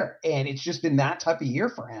of the year. And it's just been that type of year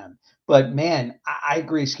for him. But man, I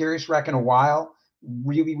agree. Scariest wreck in a while.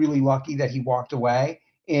 Really, really lucky that he walked away.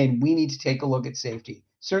 And we need to take a look at safety.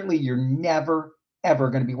 Certainly, you're never, ever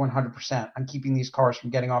going to be 100% on keeping these cars from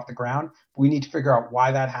getting off the ground. We need to figure out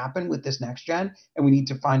why that happened with this next gen. And we need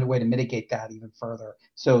to find a way to mitigate that even further,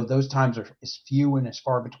 so those times are as few and as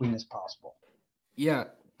far between as possible. Yeah,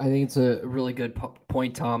 I think it's a really good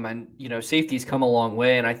point, Tom. And, safety's come a long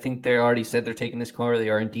way. And I think they already said they're taking this car to the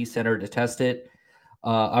R&D center to test it.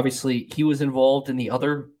 Obviously, he was involved in the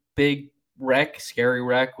other big scary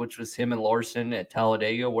wreck, which was him and Larson at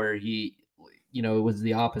Talladega, where he, it was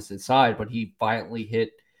the opposite side, but he violently hit,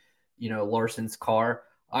 Larson's car.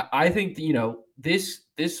 I think,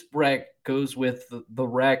 this wreck goes with the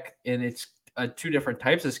wreck, and it's 2 different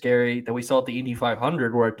types of scary that we saw at the Indy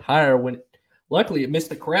 500, where a tire went. Luckily, it missed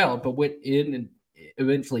the crowd, but went in and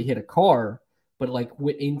eventually hit a car, but like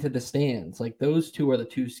went into the stands. Like those 2 are the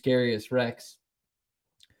 2 scariest wrecks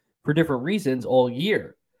for different reasons all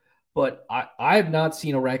year. But I have not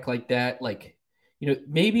seen a wreck like that. Like,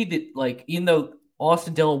 maybe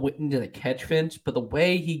Austin Dillon went into the catch fence, but the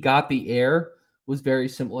way he got the air was very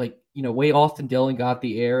similar. Like, way Austin Dillon got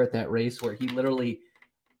the air at that race where he literally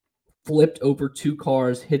flipped over 2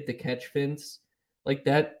 cars, hit the catch fence. Like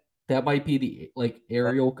that might be the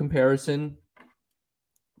aerial comparison,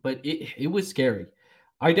 but it was scary.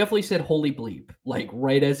 I definitely said holy bleep, like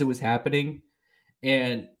right as it was happening.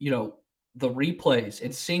 And, the replays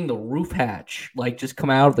and seeing the roof hatch, like just come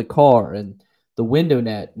out of the car and the window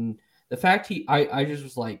net, and the fact I just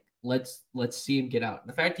was like, let's see him get out. And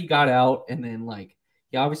the fact he got out, and then like,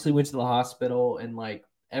 he obviously went to the hospital, and like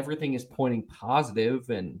everything is pointing positive.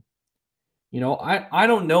 And, I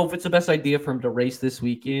don't know if it's the best idea for him to race this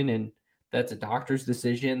weekend. And that's a doctor's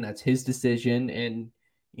decision. That's his decision. And,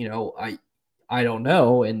 I don't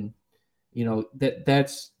know. And,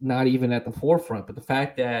 that's not even at the forefront. But the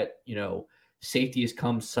fact that, safety has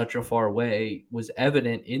come such a far way was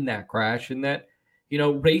evident in that crash, and that,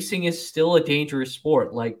 racing is still a dangerous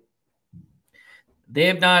sport. Like, they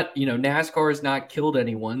have not, NASCAR has not killed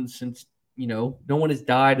anyone since, no one has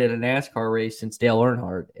died at a NASCAR race since Dale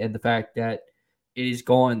Earnhardt. And the fact that it has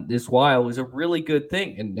gone this while is a really good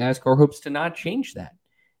thing. And NASCAR hopes to not change that.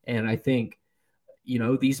 And I think,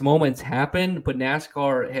 these moments happen, but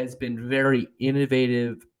NASCAR has been very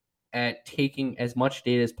innovative at taking as much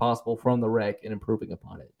data as possible from the wreck and improving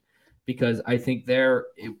upon it. Because I think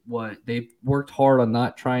they've worked hard on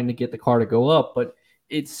not trying to get the car to go up, but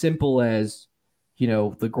it's simple as,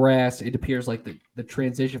 the grass, it appears like the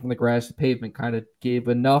transition from the grass to pavement kind of gave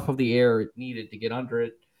enough of the air it needed to get under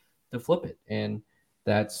it to flip it. And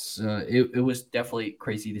that's it was definitely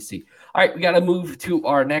crazy to see. All right, we got to move to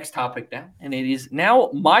our next topic now. And it is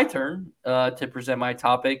now my turn to present my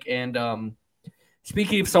topic. And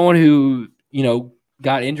speaking of someone who,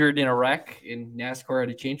 got injured in a wreck and NASCAR had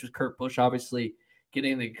to change, was Kurt Busch, obviously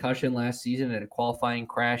getting the concussion last season at a qualifying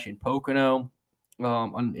crash in Pocono.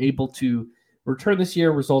 Unable to return this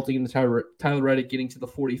year, resulting in the Tyler Reddick getting to the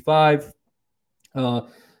 45.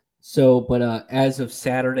 But as of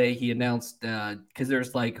Saturday, he announced, because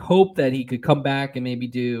there's like hope that he could come back and maybe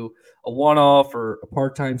do a one-off or a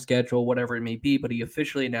part-time schedule, whatever it may be. But he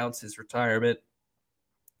officially announced his retirement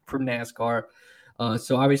from NASCAR.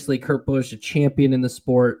 So obviously, Kurt Busch, a champion in the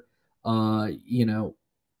sport,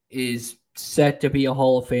 is set to be a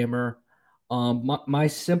Hall of Famer. My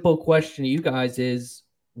simple question to you guys is,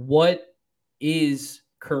 what is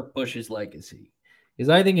Kurt Busch's legacy? Because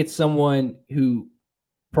I think it's someone who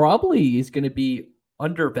probably is going to be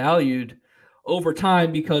undervalued over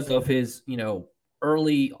time because of his,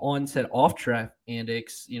 early onset off-track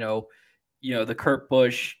antics, the Kurt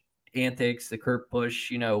Busch antics, the Kurt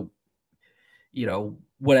Busch,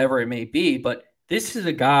 whatever it may be. But this is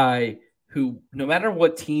a guy who, no matter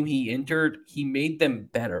what team he entered, he made them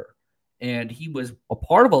better. And he was a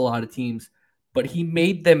part of a lot of teams, but he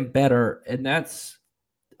made them better. And that's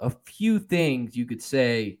a few things you could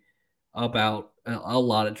say about a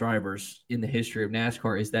lot of drivers in the history of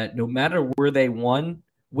NASCAR, is that no matter where they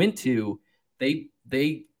went to,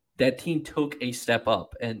 that team took a step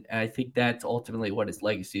up. And I think that's ultimately what his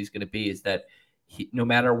legacy is going to be, is that no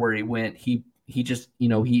matter where he went, he just,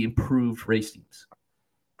 he improved race teams.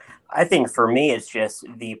 I think for me, it's just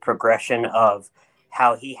the progression of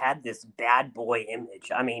how he had this bad boy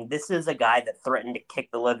image. I mean, this is a guy that threatened to kick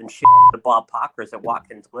the living shit out of Bob Pockrass at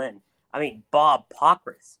Watkins Glen. I mean, Bob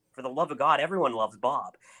Pockrass, for the love of God, everyone loves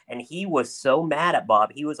Bob. And he was so mad at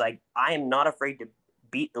Bob. He was like, I am not afraid to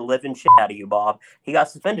beat the living shit out of you, Bob. He got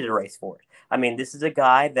suspended a race for it. I mean, this is a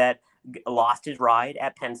guy that lost his ride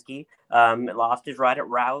at Penske, lost his ride at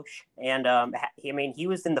Roush. And, he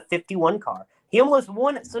was in the 51 car. He almost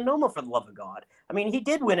won at Sonoma, for the love of God. I mean, he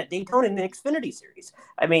did win at Daytona in the Xfinity Series.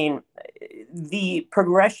 I mean, the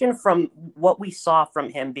progression from what we saw from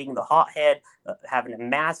him being the hothead, having a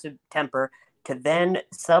massive temper, to then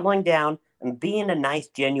settling down and being a nice,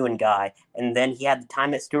 genuine guy. And then he had the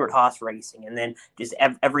time at Stewart-Haas Racing, and then just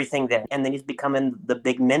everything then. And then he's becoming the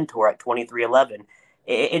big mentor at 23XI.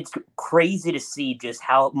 It's crazy to see just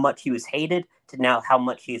how much he was hated to now how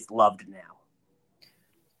much he's loved now.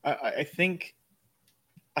 I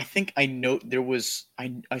think I know there was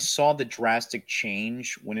I saw the drastic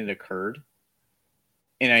change when it occurred,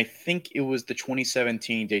 and I think it was the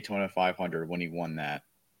 2017 Daytona 500 when he won that.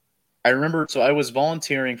 I remember, so I was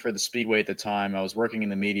volunteering for the Speedway at the time. I was working in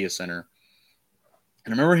the media center,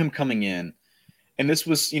 and I remember him coming in, and this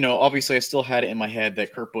was, obviously I still had it in my head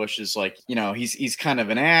that Kurt Busch is like, he's kind of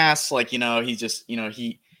an ass, like, he's just,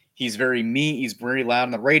 he's very mean. He's very loud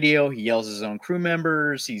on the radio. He yells at his own crew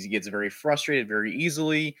members. He gets very frustrated very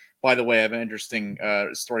easily. By the way, I have an interesting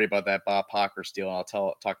story about that Bob Pockrass deal. I'll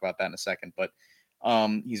talk about that in a second. But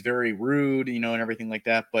he's very rude, and everything like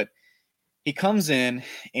that. But he comes in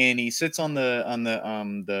and he sits on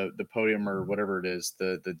the podium or whatever it is,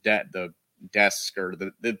 the desk or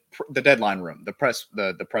the deadline room, the press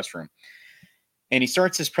room, and he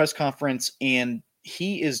starts his press conference, and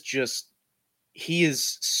he is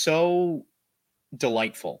so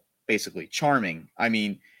delightful, basically charming. I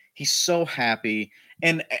mean, he's so happy.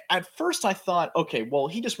 And at first I thought, okay, well,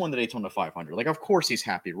 he just won the Daytona 500. Like, of course he's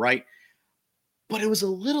happy, right? But it was a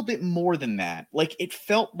little bit more than that. Like, it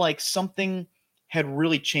felt like something had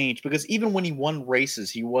really changed, because even when he won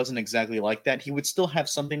races, he wasn't exactly like that. He would still have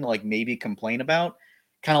something to, like, maybe complain about,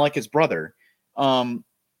 kind of like his brother.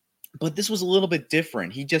 But this was a little bit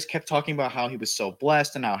different. He just kept talking about how he was so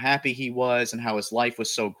blessed and how happy he was and how his life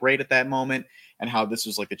was so great at that moment and how this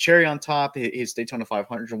was like the cherry on top. His Daytona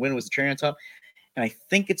 500 win was the cherry on top. And I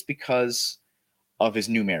think it's because of his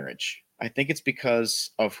new marriage. I think it's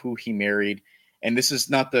because of who he married. And this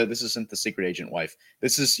isn't the secret agent wife.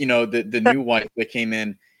 This is, the new wife that came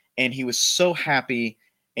in, and he was so happy.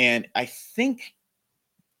 And I think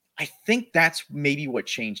that's maybe what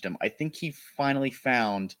changed him. I think he finally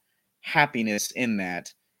found happiness in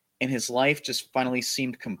that, and his life just finally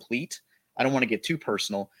seemed complete. I don't want to get too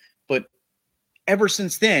personal, but ever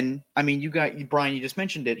since then, I mean, Brian, you just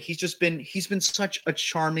mentioned it. He's been such a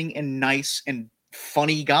charming and nice and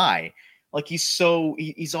funny guy. Like he's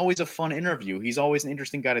always a fun interview. He's always an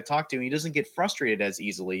interesting guy to talk to, and he doesn't get frustrated as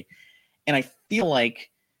easily. And I feel like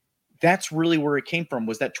that's really where it came from,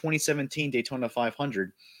 was that 2017 Daytona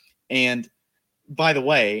 500. And by the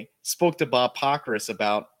way, spoke to Bob Pockrass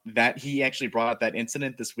about that. He actually brought up that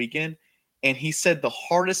incident this weekend, and he said the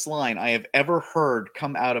hardest line I have ever heard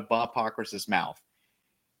come out of Bob Pockrass's mouth.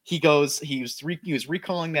 He goes, he was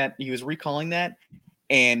recalling that,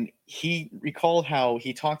 and he recalled how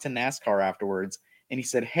he talked to NASCAR afterwards, and he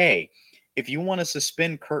said, "Hey, if you want to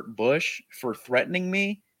suspend Kurt Busch for threatening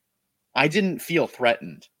me, I didn't feel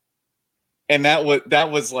threatened." And that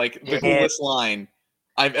was like the coolest line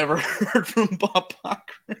I've ever heard from Bob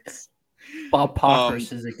Pockrass. Bob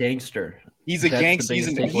Pockrass is a gangster. He's a gangster. He's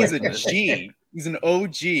a G. He's an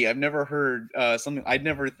OG. I've never heard something. I'd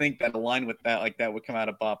never think that a line with that like that would come out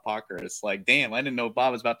of Bob Pockrass. Like, damn, I didn't know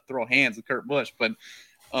Bob was about to throw hands with Kurt Busch. But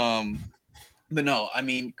no, I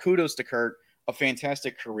mean, kudos to Kurt. A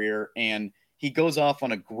fantastic career, and he goes off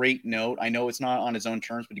on a great note. I know it's not on his own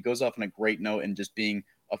terms, but he goes off on a great note and just being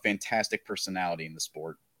a fantastic personality in the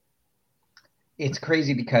sport. It's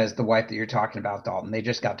crazy because the wife that you're talking about, Dalton, they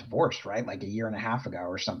just got divorced, right? Like a year and a half ago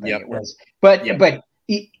or something. Yep. It was, but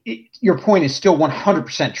your point is still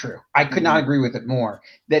 100% true. I could not agree with it more.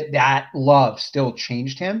 That love still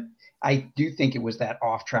changed him. I do think it was that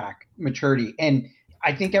off-track maturity, and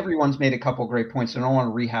I think everyone's made a couple great points. So I don't want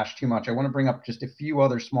to rehash too much. I want to bring up just a few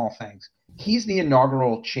other small things. He's the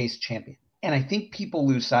inaugural Chase champion, and I think people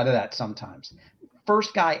lose sight of that sometimes.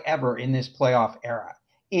 First guy ever in this playoff era.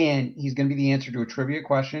 And he's going to be the answer to a trivia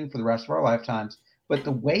question for the rest of our lifetimes. But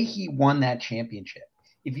the way he won that championship,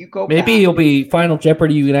 if you go maybe he'll be Final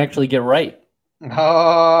Jeopardy you can actually get right.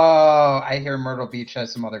 Oh, I hear Myrtle Beach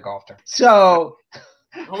has some other golf terms. So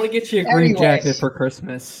I'll only get you a green jacket for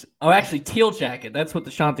Christmas. Oh, actually, teal jacket. That's what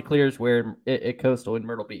the Chanticleers wear at Coastal in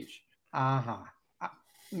Myrtle Beach.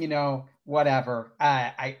 Whatever.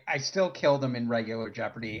 I still killed him in regular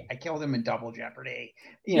Jeopardy. I killed him in double Jeopardy.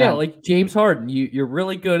 Like James Harden. You're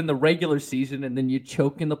really good in the regular season, and then you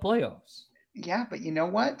choke in the playoffs. Yeah, but you know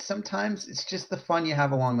what? Sometimes it's just the fun you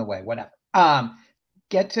have along the way. Whatever.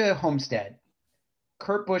 Get to Homestead.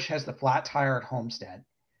 Kurt Busch has the flat tire at Homestead.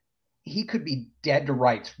 He could be dead to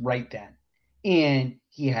rights right then. And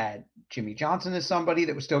he had Jimmy Johnson as somebody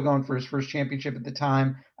that was still going for his first championship at the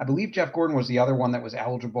time. I believe Jeff Gordon was the other one that was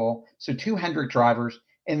eligible. So 2 Hendrick drivers.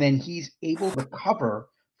 And then he's able to recover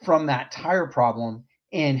from that tire problem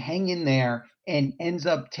and hang in there and ends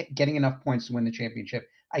up getting enough points to win the championship.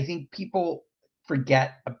 I think people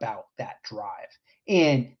forget about that drive.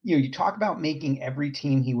 And, you talk about making every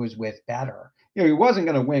team he was with better. He wasn't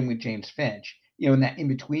going to win with James Finch, in that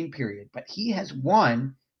in-between period. But he has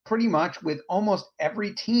won pretty much with almost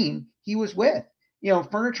every team he was with.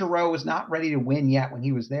 Furniture Row was not ready to win yet when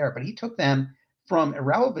he was there, but he took them from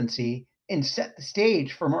irrelevancy and set the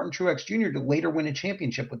stage for Martin Truex Jr. to later win a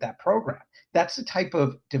championship with that program. That's the type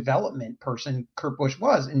of development person Kurt Busch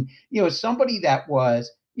was. And, somebody that was,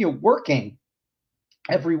 working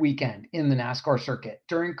every weekend in the NASCAR circuit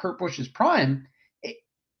during Kurt Busch's prime,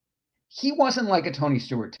 he wasn't like a Tony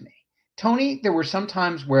Stewart to me. Tony, there were some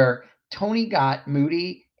times where Tony got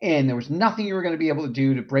moody and there was nothing you were going to be able to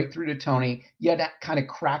do to break through to Tony. You had to kind of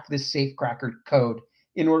crack this safe cracker code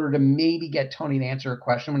in order to maybe get Tony to answer a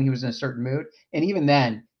question when he was in a certain mood. And even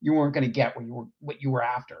then, you weren't going to get what you were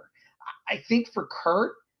after. I think for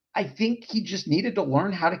Kurt, I think he just needed to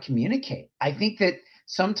learn how to communicate. I think that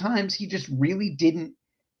sometimes he just really didn't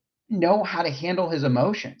know how to handle his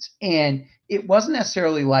emotions. And it wasn't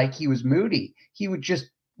necessarily like he was moody. He would just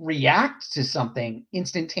react to something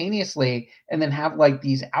instantaneously and then have like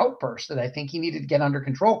these outbursts that I think he needed to get under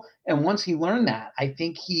control. And once he learned that, I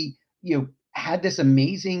think he, had this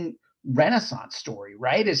amazing renaissance story,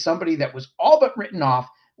 right? As somebody that was all but written off,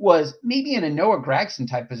 was maybe in a Noah Gragson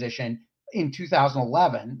type position in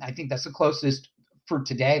 2011. I think that's the closest for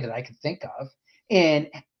today that I could think of, and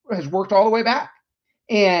has worked all the way back.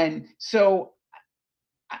 And so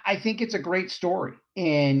I think it's a great story,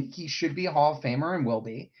 and he should be a Hall of Famer and will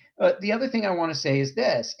be. The other thing I want to say is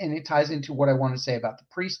this, and it ties into what I want to say about the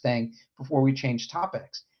Priest thing before we change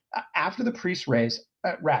topics. After the Priest race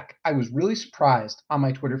wreck, I was really surprised on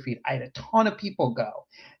my Twitter feed. I had a ton of people go,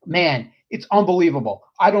 "Man, it's unbelievable.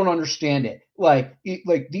 I don't understand it." Like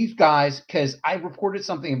these guys, because I reported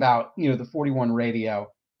something about the 41 radio.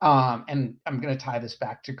 And I'm going to tie this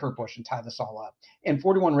back to Kurt Busch and tie this all up. And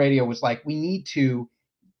 41 radio was like, we need to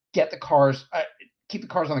get the cars, keep the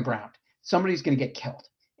cars on the ground. Somebody's going to get killed.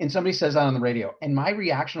 And somebody says that on the radio. And my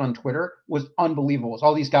reaction on Twitter was unbelievable. It's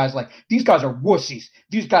all these guys like, these guys are wussies.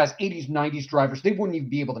 These guys, 80s, 90s drivers, they wouldn't even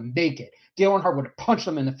be able to make it. Dale Earnhardt would have punched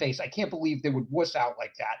them in the face. I can't believe they would wuss out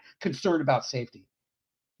like that, concerned about safety.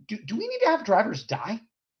 Do we need to have drivers die?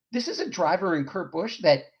 This is a driver in Kurt Busch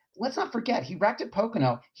that, let's not forget, he wrecked at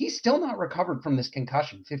Pocono. He's still not recovered from this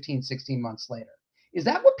concussion 15, 16 months later. Is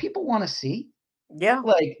that what people want to see? Yeah.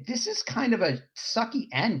 Like, this is kind of a sucky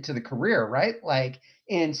end to the career, right? Like,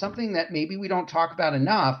 and something that maybe we don't talk about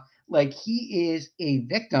enough, like he is a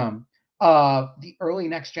victim of the early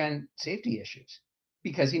next-gen safety issues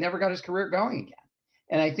because he never got his career going again.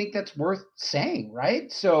 And I think that's worth saying,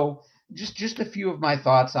 right? So just a few of my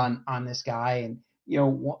thoughts on this guy. And,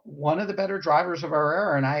 one of the better drivers of our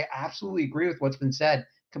era, and I absolutely agree with what's been said,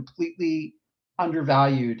 completely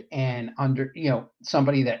undervalued and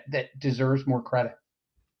somebody that deserves more credit.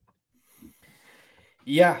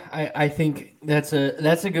 Yeah, I think that's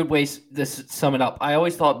a good way to sum it up. I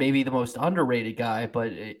always thought maybe the most underrated guy,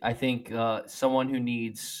 but I think someone who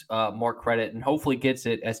needs more credit and hopefully gets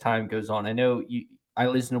it as time goes on. I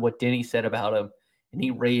listened to what Denny said about him, and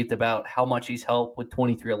he raved about how much he's helped with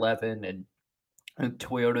 2311 and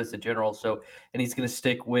Toyotas in general. So, and he's going to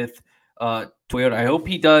stick with Toyota. I hope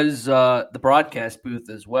he does the broadcast booth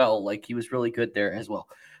as well. Like, he was really good there as well.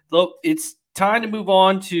 Though it's time to move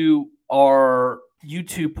on to our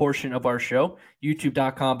YouTube portion of our show,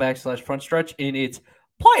 youtube.com/frontstretch, and it's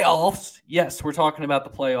playoffs. Yes, we're talking about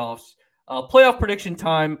the playoffs. Playoff prediction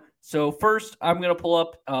time. So first, I'm going to pull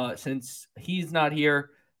up, since he's not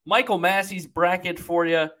here, Michael Massey's bracket for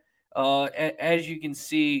you. As you can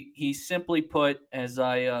see, he simply put, as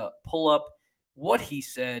I pull up what he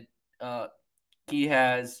said, he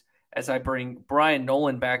has, as I bring Brian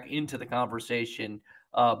Nolan back into the conversation,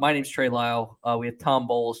 my name's Trey Lyle. We have Tom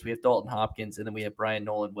Bowles, we have Dalton Hopkins, and then we have Brian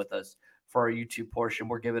Nolan with us for our YouTube portion.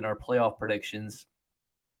 We're giving our playoff predictions.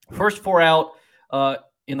 First four out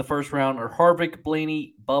in the first round are Harvick,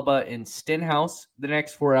 Blaney, Bubba, and Stenhouse. The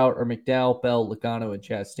next four out are McDowell, Bell, Logano, and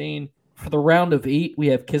Chastain. For the round of 8, we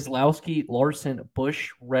have Keselowski, Larson,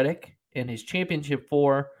 Busch, Reddick. And his championship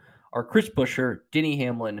 4 are Chris Buescher, Denny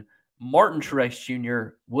Hamlin, Martin Truex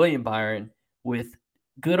Jr., William Byron, with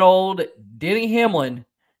good old Denny Hamlin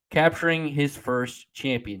capturing his first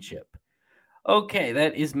championship. Okay,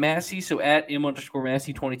 that is Massey. So at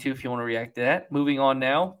M_Massey22 if you want to react to that. Moving on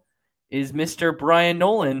now is Mr. Brian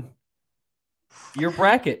Nolan. Your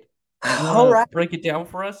bracket. All right. Break it down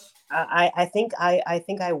for us. I think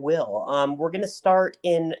I will. We're gonna start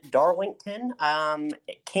in Darlington,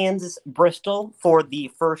 Kansas, Bristol for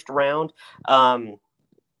the first round. I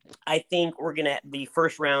think the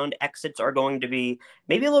first round exits are going to be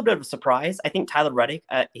maybe a little bit of a surprise. I think Tyler Reddick,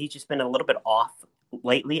 he's just been a little bit off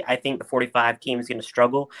lately. I think the 45 team is going to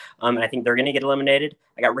struggle, and I think they're going to get eliminated.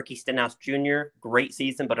 I got Ricky Stenhouse Jr., great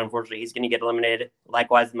season, but unfortunately he's going to get eliminated.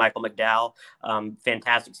 Likewise, Michael McDowell,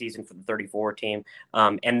 fantastic season for the 34 team.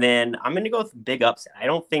 And then I'm going to go with big upset. I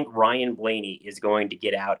don't think Ryan Blaney is going to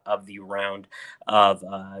get out of the round of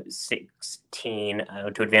 16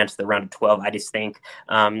 to advance to the round of 12. I just think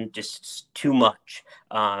just too much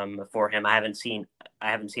for him. I haven't seen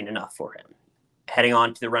enough for him. Heading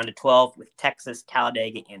on to the round of 12 with Texas,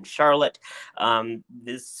 Talladega, and Charlotte.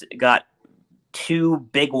 This got 2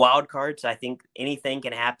 big wild cards. I think anything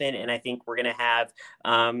can happen, and I think we're going to have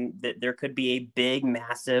there could be a big,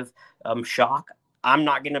 massive shock. I'm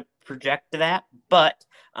not going to project that, but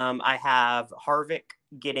I have Harvick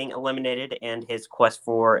getting eliminated, and his quest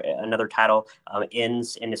for another title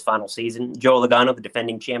ends in his final season. Joe Logano, the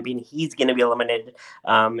defending champion, he's going to be eliminated.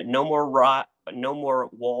 No more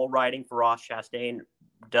wall riding for Ross Chastain.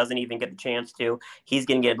 Doesn't even get the chance to. He's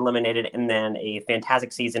going to get eliminated, and then a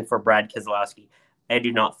fantastic season for Brad Keselowski. I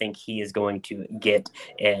do not think he is going to get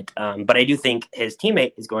it, but I do think his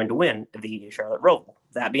teammate is going to win the Charlotte Roval.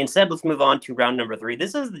 That being said, let's move on to round number 3.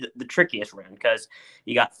 This is the trickiest round because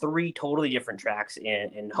you got 3 totally different tracks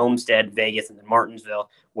in Homestead, Vegas, and then Martinsville,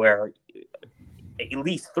 where at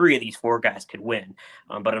least 3 of these 4 guys could win.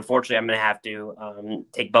 But unfortunately, I'm going to have to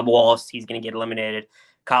take Bubba Wallace. He's going to get eliminated.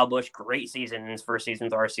 Kyle Busch, great season in his first season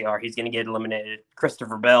with RCR. He's going to get eliminated.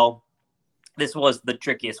 Christopher Bell. This was the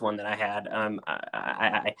trickiest one that I had.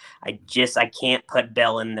 I can't put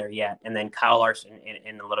Bell in there yet. And then Kyle Larson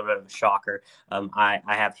in a little bit of a shocker. I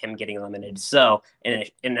have him getting eliminated. So,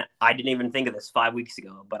 and I didn't even think of this 5 weeks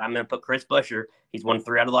ago, but I'm going to put Chris Buescher. He's won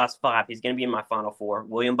 3 out of the last 5. He's going to be in my final 4.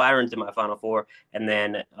 William Byron's in my final 4. And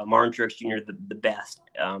then Martin Truex Jr., the best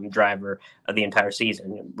driver of the entire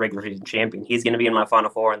season, regular season champion. He's going to be in my final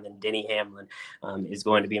 4. And then Denny Hamlin is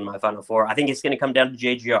going to be in my final 4. I think it's going to come down to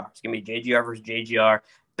JGR. It's going to be JGR versus JGR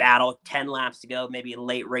battle. 10 laps to go, maybe a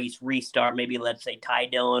late race restart. Maybe let's say Ty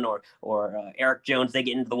Dillon or Eric Jones, they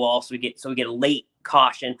get into the wall, so we get a late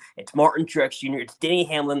caution. It's Martin Truex Jr., it's Denny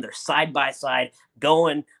Hamlin. They're side by side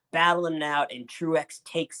going, battling out, and Truex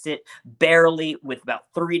takes it barely with about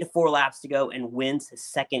 3 to 4 laps to go and wins his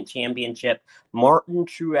second championship. Martin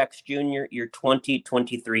Truex Jr., your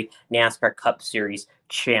 2023 NASCAR Cup Series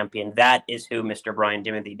champion. That is who Mr. Brian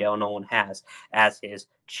Timothy Dale Nolan has as his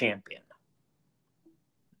champion.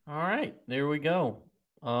 All right, there we go.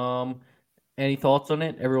 Any thoughts on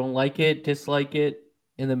it? Everyone like it, dislike it,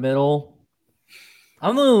 in the middle?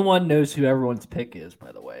 I'm the only one who knows who everyone's pick is,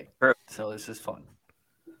 by the way. So this is fun.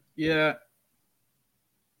 Yeah.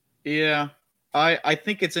 I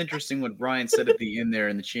think it's interesting what Brian said at the end there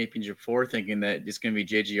in the championship 4, thinking that it's going to be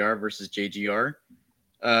JGR versus JGR.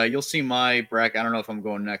 You'll see my bracket. I don't know if I'm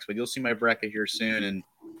going next, but you'll see my bracket here soon. And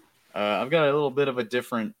I've got a little bit of a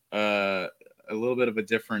different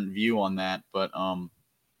view on that. But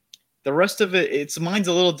the rest of it, mine's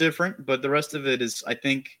a little different, but the rest of it is, I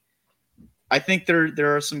think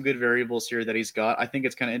there are some good variables here that he's got. I think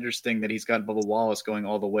it's kind of interesting that he's got Bubba Wallace going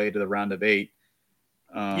all the way to the round of 8.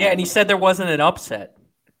 And he said there wasn't an upset.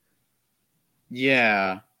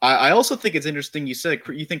 Yeah. I also think it's interesting. You said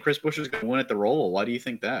you think Chris Buescher is going to win at the Roval. Why do you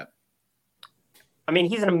think that? I mean,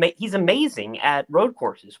 he's amazing at road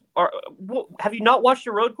courses. Have you not watched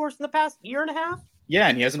a road course in the past year and a half? Yeah,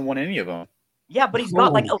 and he hasn't won any of them. Yeah, but he's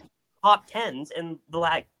got like top 10s in the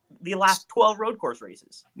last 12 road course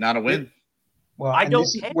races. Not a win. Well,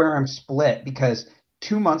 this is where I'm split, because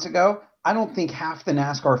 2 months ago, I don't think half the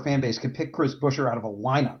NASCAR fan base could pick Chris Buescher out of a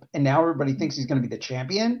lineup, and now everybody thinks he's going to be the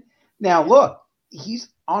champion. Now, look, he's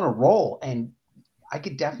on a roll, and I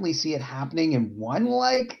could definitely see it happening in one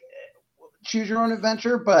choose your own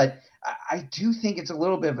adventure, but I do think it's a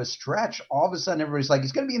little bit of a stretch. All of a sudden, everybody's like,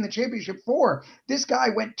 he's going to be in the championship 4. This guy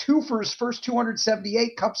went 2 for his first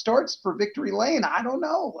 278 Cup starts for Victory Lane. I don't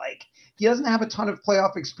know. He doesn't have a ton of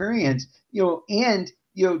playoff experience, and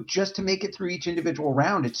just to make it through each individual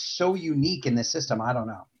round, it's so unique in this system. I don't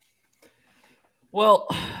know. Well,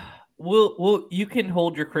 you can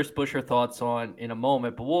hold your Chris Buescher thoughts on in a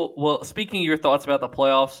moment, but speaking of your thoughts about the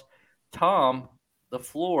playoffs, Tom, the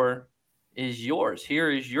floor is yours. Here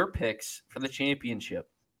is your picks for the championship.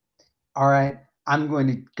 All right. I'm going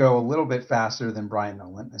to go a little bit faster than Brian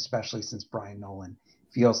Nolan, especially since Brian Nolan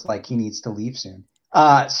feels like he needs to leave soon.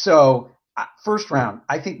 First round,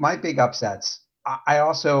 I think my big upsets, I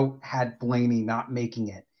also had Blaney not making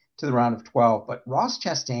it to the round of 12, but Ross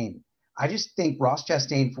Chastain. I just think Ross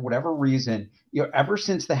Chastain, for whatever reason, ever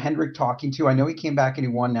since the Hendrick talking to, I know he came back and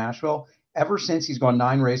he won Nashville. Ever since, he's gone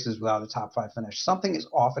 9 races without a top 5 finish. Something is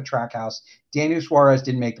off at Trackhouse. Daniel Suarez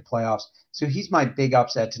didn't make the playoffs, so he's my big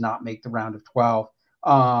upset to not make the round of 12.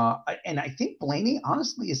 And I think Blaney,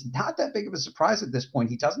 honestly, is not that big of a surprise at this point.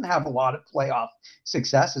 He doesn't have a lot of playoff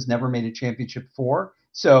success, has never made a championship 4.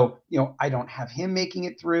 So, I don't have him making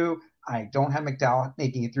it through. I don't have McDowell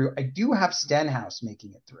making it through. I do have Stenhouse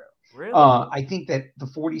making it through. Really? I think that the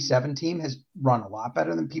 47 team has run a lot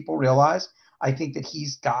better than people realize. I think that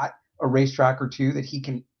he's got a racetrack or two that he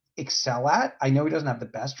can excel at. I know he doesn't have the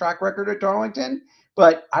best track record at Darlington,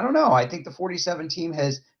 but I don't know. I think the 47 team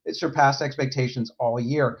has surpassed expectations all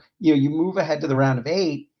year. You move ahead to the round of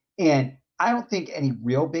 8, and I don't think any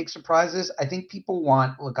real big surprises. I think people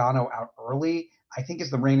want Logano out early. I think as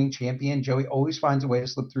the reigning champion, Joey always finds a way to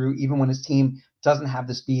slip through, even when his team doesn't have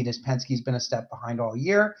the speed, as Penske's been a step behind all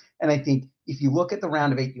year. And I think if you look at the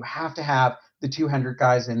round of 8, you have to have the 200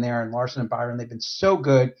 guys in there, and Larson and Byron, they've been so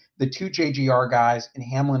good. The 2 JGR guys and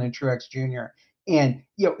Hamlin and Truex Jr. And,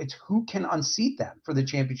 it's who can unseat them for the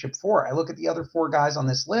championship 4. I look at the other 4 guys on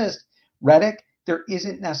this list. Reddick, there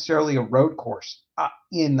isn't necessarily a road course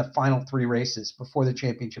in the final 3 races before the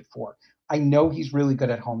championship 4. I know he's really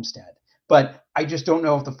good at Homestead, but I just don't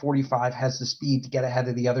know if the 45 has the speed to get ahead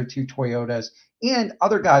of the other 2 Toyotas and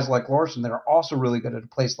other guys like Larson that are also really good at a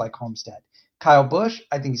place like Homestead. Kyle Busch,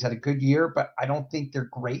 I think he's had a good year, but I don't think they're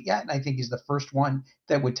great yet, and I think he's the first one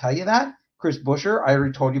that would tell you that. Chris Buescher, I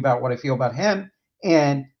already told you about what I feel about him.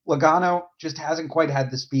 And Logano just hasn't quite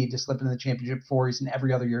had the speed to slip into the championship four. He's an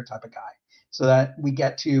every other year type of guy. So that we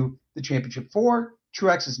get to the championship four.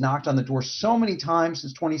 Truex has knocked on the door so many times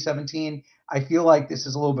since 2017. I feel like this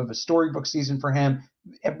is a little bit of a storybook season for him.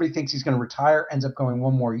 Everybody thinks he's going to retire, ends up going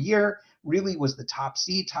one more year. Really was the top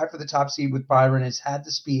seed, tied for the top seed with Byron, has had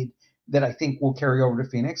the speed that I think will carry over to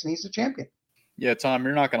Phoenix, and he's a champion. Yeah, Tom,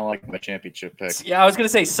 you're not going to like my championship pick. Yeah, I was going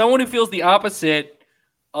to say, someone who feels the opposite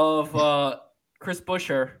of Chris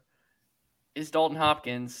Buescher is Dalton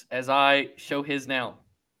Hopkins, as I show his now.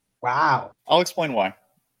 Wow. I'll explain why.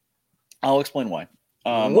 Wow.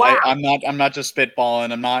 I'm not just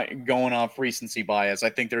spitballing. I'm not going off recency bias. I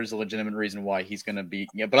think there's a legitimate reason why he's going to be.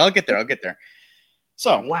 Yeah, but I'll get there.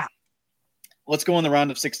 So, Wow. let's go in the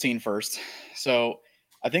round of 16 first. So,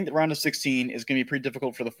 I think the round of 16 is going to be pretty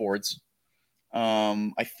difficult for the Fords.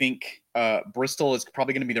 I think Bristol is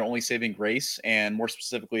probably going to be their only saving grace, and more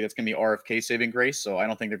specifically, that's going to be RFK saving grace. So, I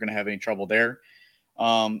don't think they're going to have any trouble there.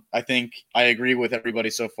 I think I agree with everybody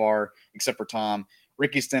so far, except for Tom.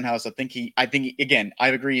 Ricky Stenhouse, I think again, I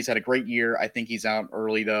agree he's had a great year. I think he's out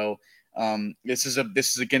early though. This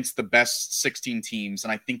is against the best 16 teams,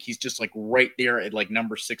 and I think he's just like right there at like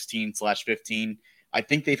number 16/15. I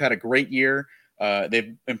think they've had a great year.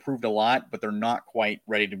 They've improved a lot, but they're not quite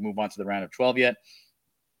ready to move on to the round of 12 yet.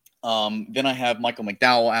 Then I have Michael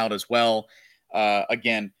McDowell out as well.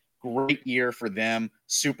 Again, great year for them.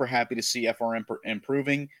 Super happy to see FRM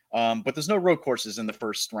improving. But there's no road courses in the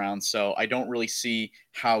first round, so I don't really see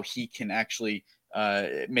how he can actually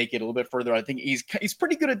make it a little bit further. I think he's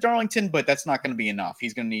pretty good at Darlington, but that's not going to be enough.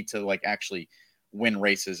 He's going to need to like actually win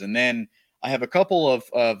races. And then I have a couple of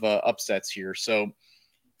upsets here. So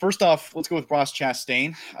first off, let's go with Ross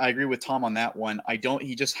Chastain. I agree with Tom on that one.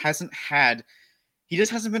 He just hasn't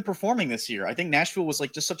been performing this year. I think Nashville was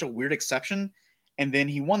like just such a weird exception. And then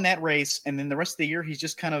he won that race, and then the rest of the year he's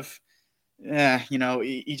just kind of,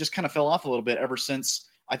 he just kind of fell off a little bit ever since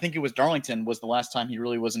I think it was Darlington was the last time he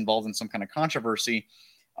really was involved in some kind of controversy.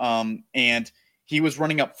 And he was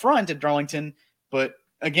running up front at Darlington, but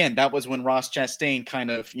again, that was when Ross Chastain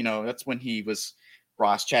kind of, that's when he was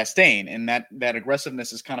Ross Chastain, and that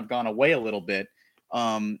aggressiveness has kind of gone away a little bit.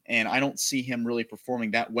 And I don't see him really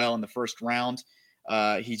performing that well in the first round.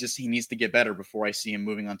 He needs to get better before I see him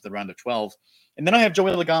moving on to the round of 12. And then I have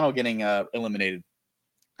Joey Logano getting eliminated.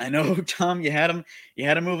 I know, Tom, you had him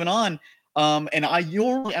moving on. And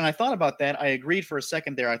I thought about that. I agreed for a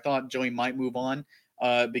second there. I thought Joey might move on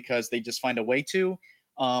because they just find a way to.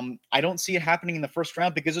 I don't see it happening in the first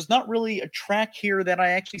round because there's not really a track here that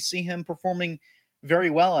I actually see him performing very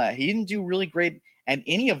well at. He didn't do really great at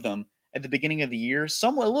any of them at the beginning of the year. A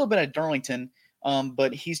little bit at Darlington.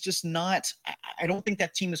 But he's just not. I don't think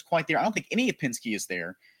that team is quite there. I don't think any of Penske is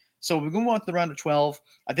there. So we're going to go on to the round of 12.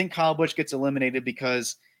 I think Kyle Busch gets eliminated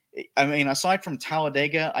because, aside from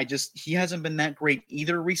Talladega, he hasn't been that great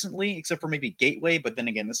either recently, except for maybe Gateway. But then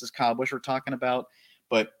again, this is Kyle Busch we're talking about.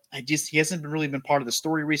 But he hasn't really been part of the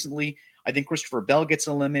story recently. I think Christopher Bell gets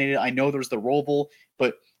eliminated. I know there's the Roval,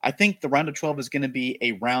 but I think the round of 12 is going to be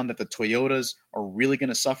a round that the Toyotas are really going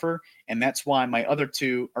to suffer. And that's why my other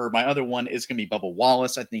one is going to be Bubba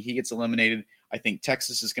Wallace. I think he gets eliminated. I think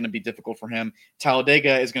Texas is going to be difficult for him.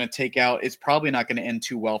 Talladega is going to take out. It's probably not going to end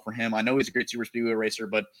too well for him. I know he's a great super speedway racer,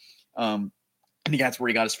 but I think that's where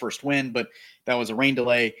he got his first win, but that was a rain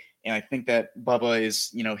delay. And I think that Bubba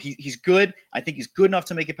is, he's good. I think he's good enough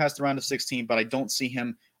to make it past the round of 16, but I don't see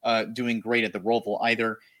him doing great at the Roval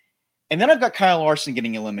either. And then I've got Kyle Larson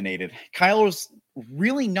getting eliminated. Kyle's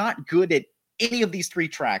really not good at any of these three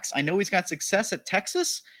tracks. I know he's got success at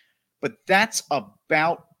Texas, but that's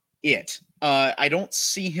about it. I don't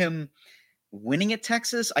see him winning at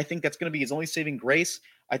Texas. I think that's going to be his only saving grace.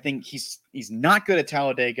 I think he's not good at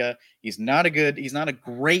Talladega. He's not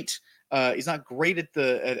great at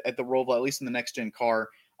the Roval, at least in the next gen car.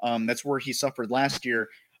 That's where he suffered last year.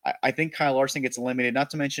 I think Kyle Larson gets eliminated. Not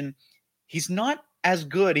to mention, he's not as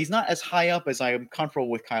good. He's not as high up as I am comfortable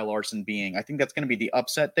with Kyle Larson being. I think that's going to be the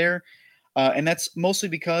upset there, and that's mostly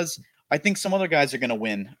because I think some other guys are going to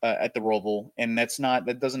win at the Roval, and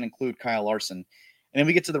that doesn't include Kyle Larson. And then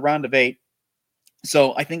we get to the round of 8.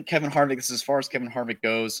 So I think Kevin Harvick, this is as far as Kevin Harvick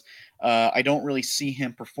goes. I don't really see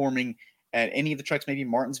him performing at any of the tracks. Maybe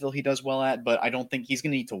Martinsville he does well at, but I don't think he's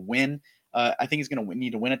going to need to win. I think he's going to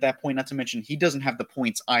need to win at that point. Not to mention he doesn't have the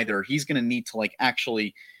points either. He's going to need to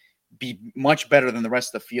actually be much better than the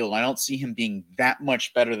rest of the field. I don't see him being that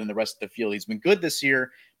much better than the rest of the field. He's been good this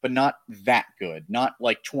year, but not that good. Not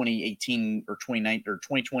like 2018 or 2019 or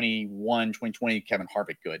 2021, 2020 Kevin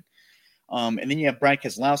Harvick good. And then you have Brad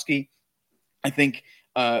Keselowski. I think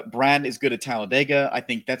Brad is good at Talladega. I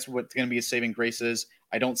think that's what's going to be his saving graces.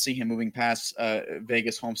 I don't see him moving past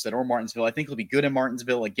Vegas, Homestead, or Martinsville. I think he'll be good in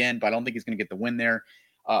Martinsville again, but I don't think he's going to get the win there.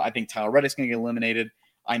 I think Tyler Reddick's going to get eliminated.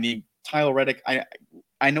 I need Tyler Reddick.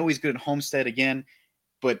 I know he's good at Homestead again,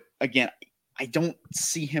 but again, I don't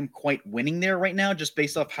see him quite winning there right now, just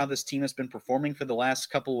based off how this team has been performing for the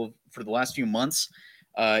last few months.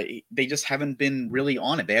 They just haven't been really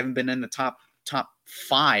on it. They haven't been in the top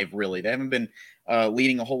 5 really. They haven't been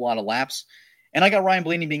leading a whole lot of laps. And I got Ryan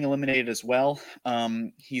Blaney being eliminated as well.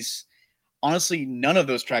 He's honestly, none of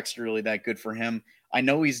those tracks are really that good for him. I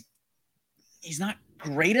know he's not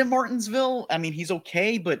great at Martinsville. I mean, he's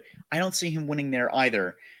okay, but I don't see him winning there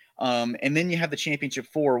either. And then you have the Championship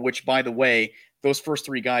 4, which, by the way, those first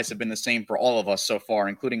 3 guys have been the same for all of us so far,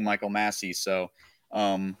 including Michael Massey. So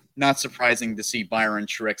not surprising to see Byron,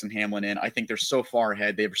 Truex, and Hamlin in. I think they're so far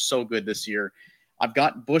ahead. They were so good this year. I've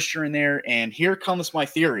got Buescher in there, and here comes my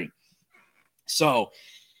theory. So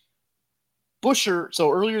Buescher,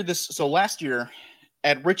 last year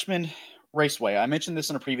at Richmond Raceway, I mentioned this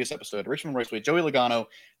in a previous episode, at Richmond Raceway, Joey Logano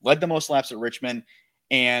led the most laps at Richmond,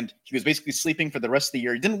 and he was basically sleeping for the rest of the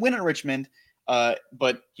year. He didn't win at Richmond,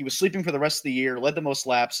 but he was sleeping for the rest of the year, led the most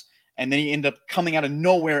laps, and then he ended up coming out of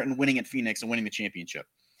nowhere and winning at Phoenix and winning the championship.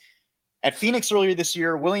 At Phoenix earlier this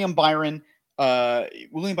year, William Byron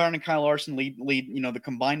and Kyle Larson lead the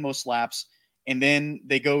combined most laps, and then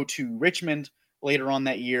they go to Richmond later on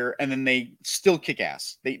that year, and then they still kick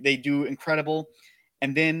ass. They do incredible,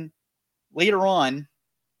 and then later on,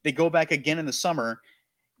 they go back again in the summer,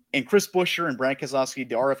 and Chris Buescher and Brad Keselowski,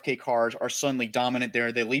 the RFK cars, are suddenly dominant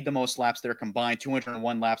there. They lead the most laps there combined,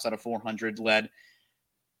 201 laps out of 400 led.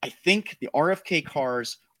 I think the RFK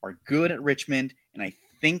cars are good at Richmond, and I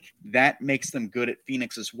think that makes them good at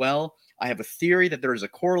Phoenix as well. I have a theory that there is a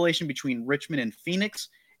correlation between Richmond and Phoenix,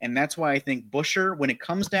 and that's why I think Buescher, when it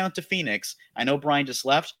comes down to Phoenix, I know Brian just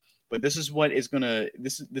left, but this is what is gonna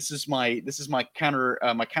this is my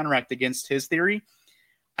counteract against his theory.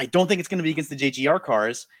 I don't think it's gonna be against the JGR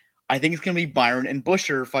cars. I think it's gonna be Byron and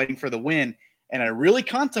Buescher fighting for the win. And I really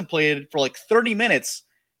contemplated for like 30 minutes,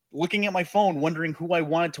 looking at my phone, wondering who I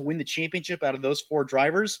wanted to win the championship out of those 4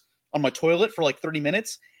 drivers on my toilet for like 30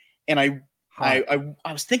 minutes. And I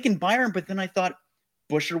was thinking Byron, but then I thought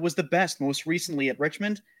Buescher was the best most recently at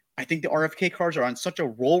Richmond. I think the RFK cars are on such a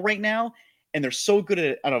roll right now, and they're so good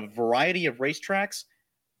at a variety of racetracks.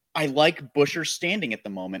 I like Buescher standing at the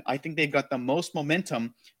moment. I think they've got the most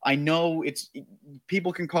momentum. I know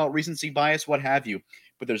people can call it recency bias, what have you,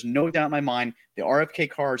 but there's no doubt in my mind the RFK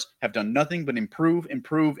cars have done nothing but improve.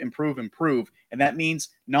 And that means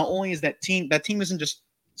not only is that team isn't just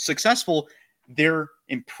successful, they're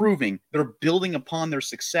improving. They're building upon their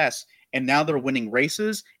success, and now they're winning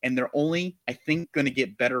races, and they're only, I think, going to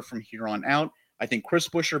get better from here on out. I think Chris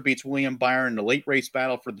Buescher beats William Byron in a late race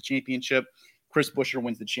battle for the championship. Chris Buescher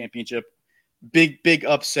wins the championship. Big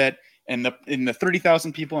upset, and the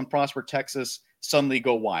 30,000 people in Prosper, Texas suddenly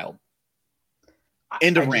go wild.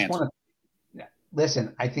 End of rant.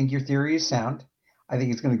 Listen, I think your theory is sound. I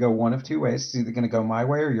think it's going to go one of 2 ways. It's either going to go my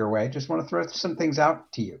way or your way. Just want to throw some things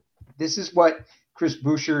out to you. This is what Chris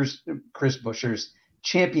Buescher's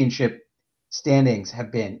championship standings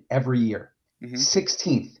have been every year.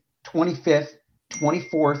 16th, 25th,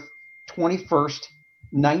 24th, 21st,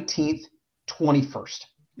 19th, 21st.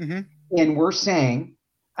 And we're saying,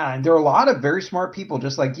 there are a lot of very smart people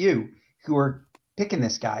just like you who are picking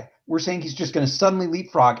this guy. We're saying he's just going to suddenly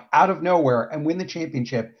leapfrog out of nowhere and win the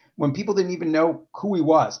championship when people didn't even know who he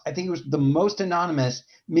was. I think he was the most anonymous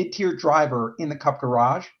mid-tier driver in the Cup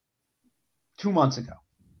Garage 2 months ago.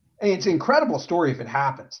 And it's an incredible story if it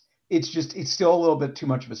happens. It's still a little bit too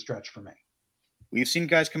much of a stretch for me. We've seen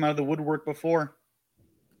guys come out of the woodwork before.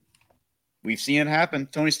 We've seen it happen.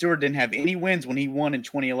 Tony Stewart didn't have any wins when he won in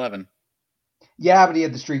 2011. Yeah, but he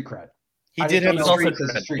had the street cred.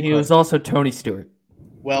 He was also Tony Stewart.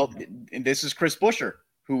 Well, this is Chris Buescher,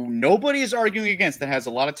 who nobody is arguing against, that has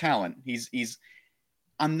a lot of talent.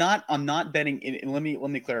 I'm not betting. Let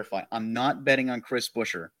me clarify. I'm not betting on Chris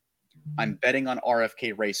Buescher. I'm betting on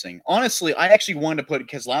RFK Racing. Honestly, I actually wanted to put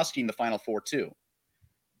Keselowski in the Final Four too.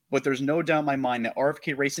 But there's no doubt in my mind that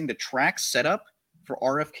RFK Racing, the track setup for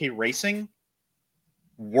RFK Racing,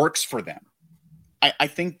 works for them. I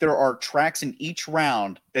think there are tracks in each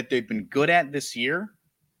round that they've been good at this year,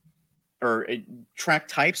 or track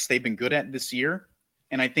types they've been good at this year,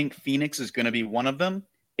 and I think Phoenix is going to be one of them.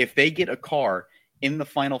 If they get a car in the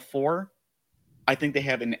Final Four, I think they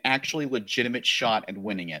have an actually legitimate shot at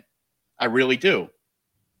winning it. I really do.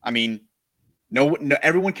 I mean, no,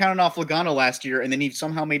 everyone counted off Logano last year, and then he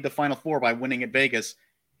somehow made the Final Four by winning at Vegas,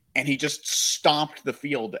 and he just stomped the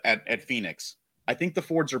field at Phoenix. I think the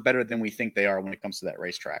Fords are better than we think they are when it comes to that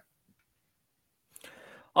racetrack.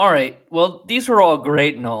 All right. Well, these were all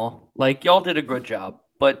great and all. Like, y'all did a good job.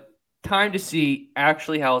 But time to see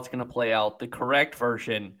actually how it's going to play out. The correct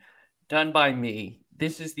version done by me.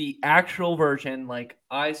 This is the actual version. Like,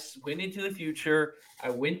 I went into the future. I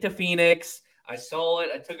went to Phoenix. I saw it.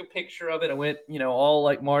 I took a picture of it. I went, all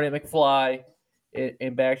like Marty McFly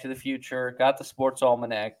in Back to the Future. Got the sports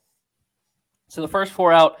almanac. So the first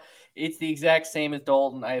 4 out, it's the exact same as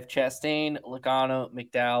Dalton. I have Chastain, Logano,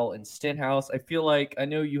 McDowell, and Stenhouse. I feel like, I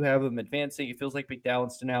know you have them advancing. It feels like McDowell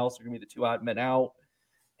and Stenhouse are going to be the 2 odd men out.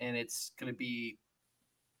 And it's going to be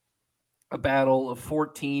a battle of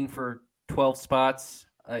 14 for 12 spots.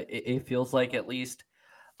 It feels like, at least.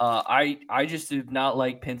 I just do not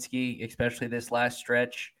like Penske, especially this last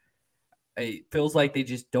stretch. It feels like they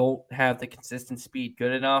just don't have the consistent speed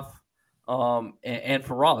good enough. And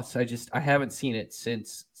for Ross, I haven't seen it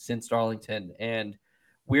since Darlington, and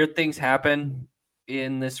weird things happen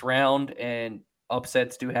in this round, and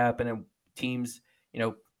upsets do happen, and teams,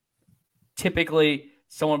 typically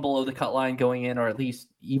someone below the cut line going in, or at least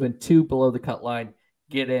even 2 below the cut line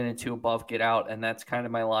get in and 2 above get out, and that's kind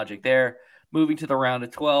of my logic there. Moving to the round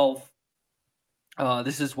of 12,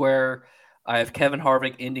 this is where I have Kevin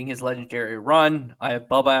Harvick ending his legendary run. I have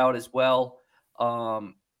Bubba out as well.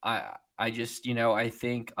 I just, I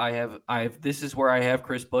think this is where I have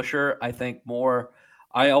Chris Buescher. I think more,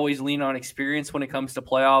 I always lean on experience when it comes to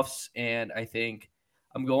playoffs. And I think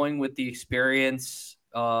I'm going with the experience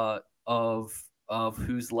of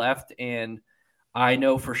who's left. And I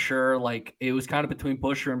know for sure, like, it was kind of between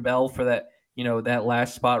Buescher and Bell for that, that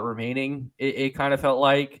last spot remaining. It kind of felt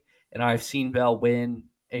like, and I've seen Bell win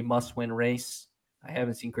a must-win race. I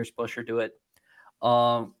haven't seen Chris Buescher do it.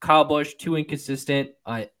 Kyle Busch, too inconsistent.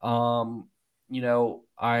 I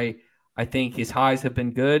think his highs have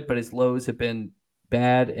been good, but his lows have been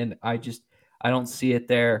bad, and I don't see it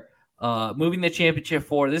there. Moving the championship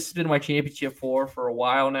 4. This has been my championship 4 for a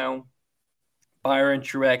while now. Byron,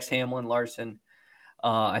 Truex, Hamlin, Larson.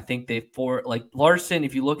 I think Larson,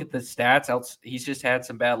 if you look at the stats, he's just had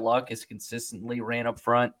some bad luck. Has consistently ran up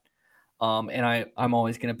front. And I'm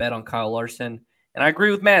always going to bet on Kyle Larson. And I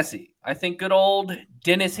agree with Massey. I think good old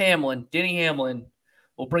Denny Hamlin,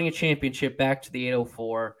 will bring a championship back to the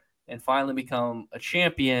 804 and finally become a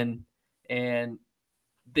champion. And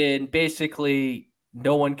then basically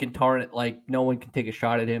no one can no one can take a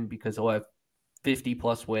shot at him because he'll have 50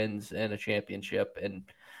 plus wins and a championship and,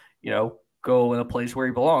 go in a place where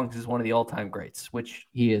he belongs as one of the all-time greats, which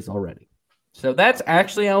he is already. So that's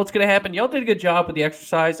actually how it's going to happen. Y'all did a good job with the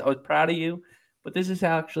exercise. I was proud of you, but this is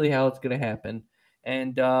actually how it's going to happen.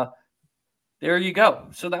 And there you go.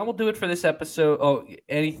 So that will do it for this episode. Oh,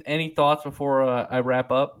 any thoughts before I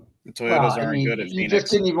wrap up? The Toyotas aren't good at Phoenix. You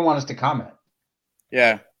just didn't even want us to comment.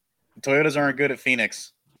 Yeah. The Toyotas aren't good at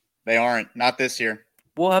Phoenix. They aren't. Not this year.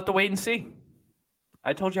 We'll have to wait and see.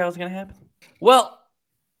 I told you how it was going to happen. Well,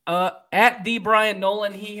 at the Brian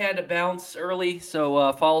Nolan, he had to bounce early,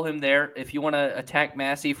 so follow him there. If you want to attack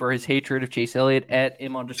Massey for his hatred of Chase Elliott, at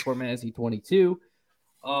M_Massey22.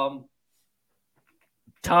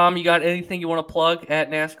 Tom, you got anything you want to plug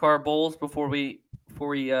at NASCAR Bulls before we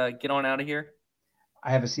get on out of here?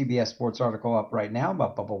 I have a CBS Sports article up right now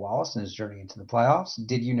about Bubba Wallace and his journey into the playoffs.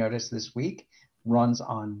 Did you notice this week runs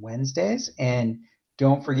on Wednesdays? And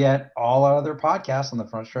don't forget all our other podcasts on the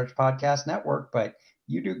Front Stretch Podcast Network, but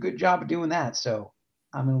you do a good job of doing that, so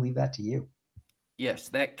I'm going to leave that to you. Yes,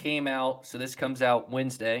 that came out. So this comes out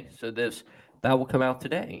Wednesday. So that will come out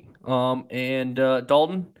today. And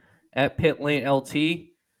Dalton at Pit Lane LT.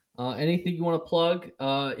 Anything you want to plug?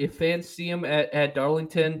 If fans see him at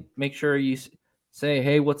Darlington, make sure you say,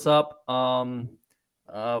 hey, what's up?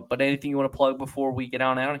 But anything you want to plug before we get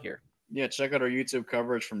on out of here? Yeah, check out our YouTube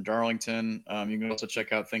coverage from Darlington. You can also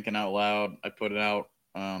check out Thinking Out Loud. I put it out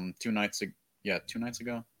 2 nights ago. Yeah, 2 nights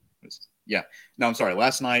ago.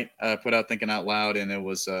 Last night I put out Thinking Out Loud, and it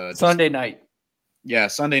was Sunday night. Yeah,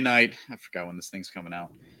 Sunday night. I forgot when this thing's coming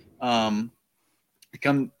out. It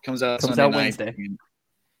comes out Sunday night. Wednesday.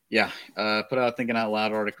 Yeah, put out Thinking Out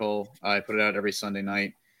Loud article. I put it out every Sunday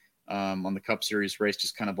night on the Cup Series race,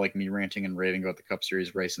 just kind of like me ranting and raving about the Cup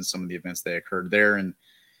Series race and some of the events that occurred there. And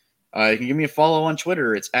you can give me a follow on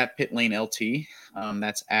Twitter. It's at PitLaneLT.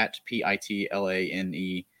 That's at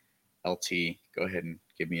PITLANELT. Go ahead and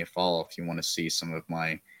give me a follow if you want to see some of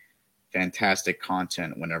my fantastic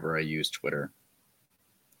content whenever I use Twitter.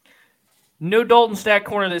 No Dalton Stat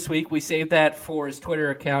Corner this week. We saved that for his Twitter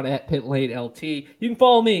account at PitLaneLT. You can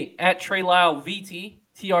follow me at TreyLyleVT,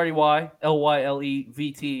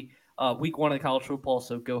 TreyLyleVT. Week 1 of the college football,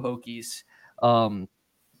 so go Hokies.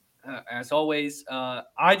 As always,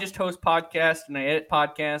 I just host podcasts and I edit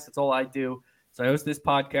podcasts. That's all I do. So I host this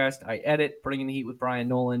podcast. I edit Bringing the Heat with Brian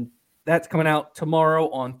Nolan. That's coming out tomorrow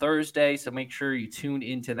on Thursday. So make sure you tune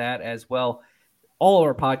into that as well. All of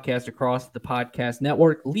our podcasts across the podcast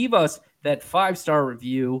network. Leave us that 5-star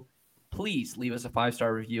review. Please leave us a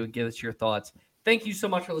 5-star review and give us your thoughts. Thank you so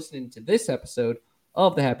much for listening to this episode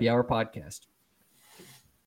of the Happy Hour Podcast.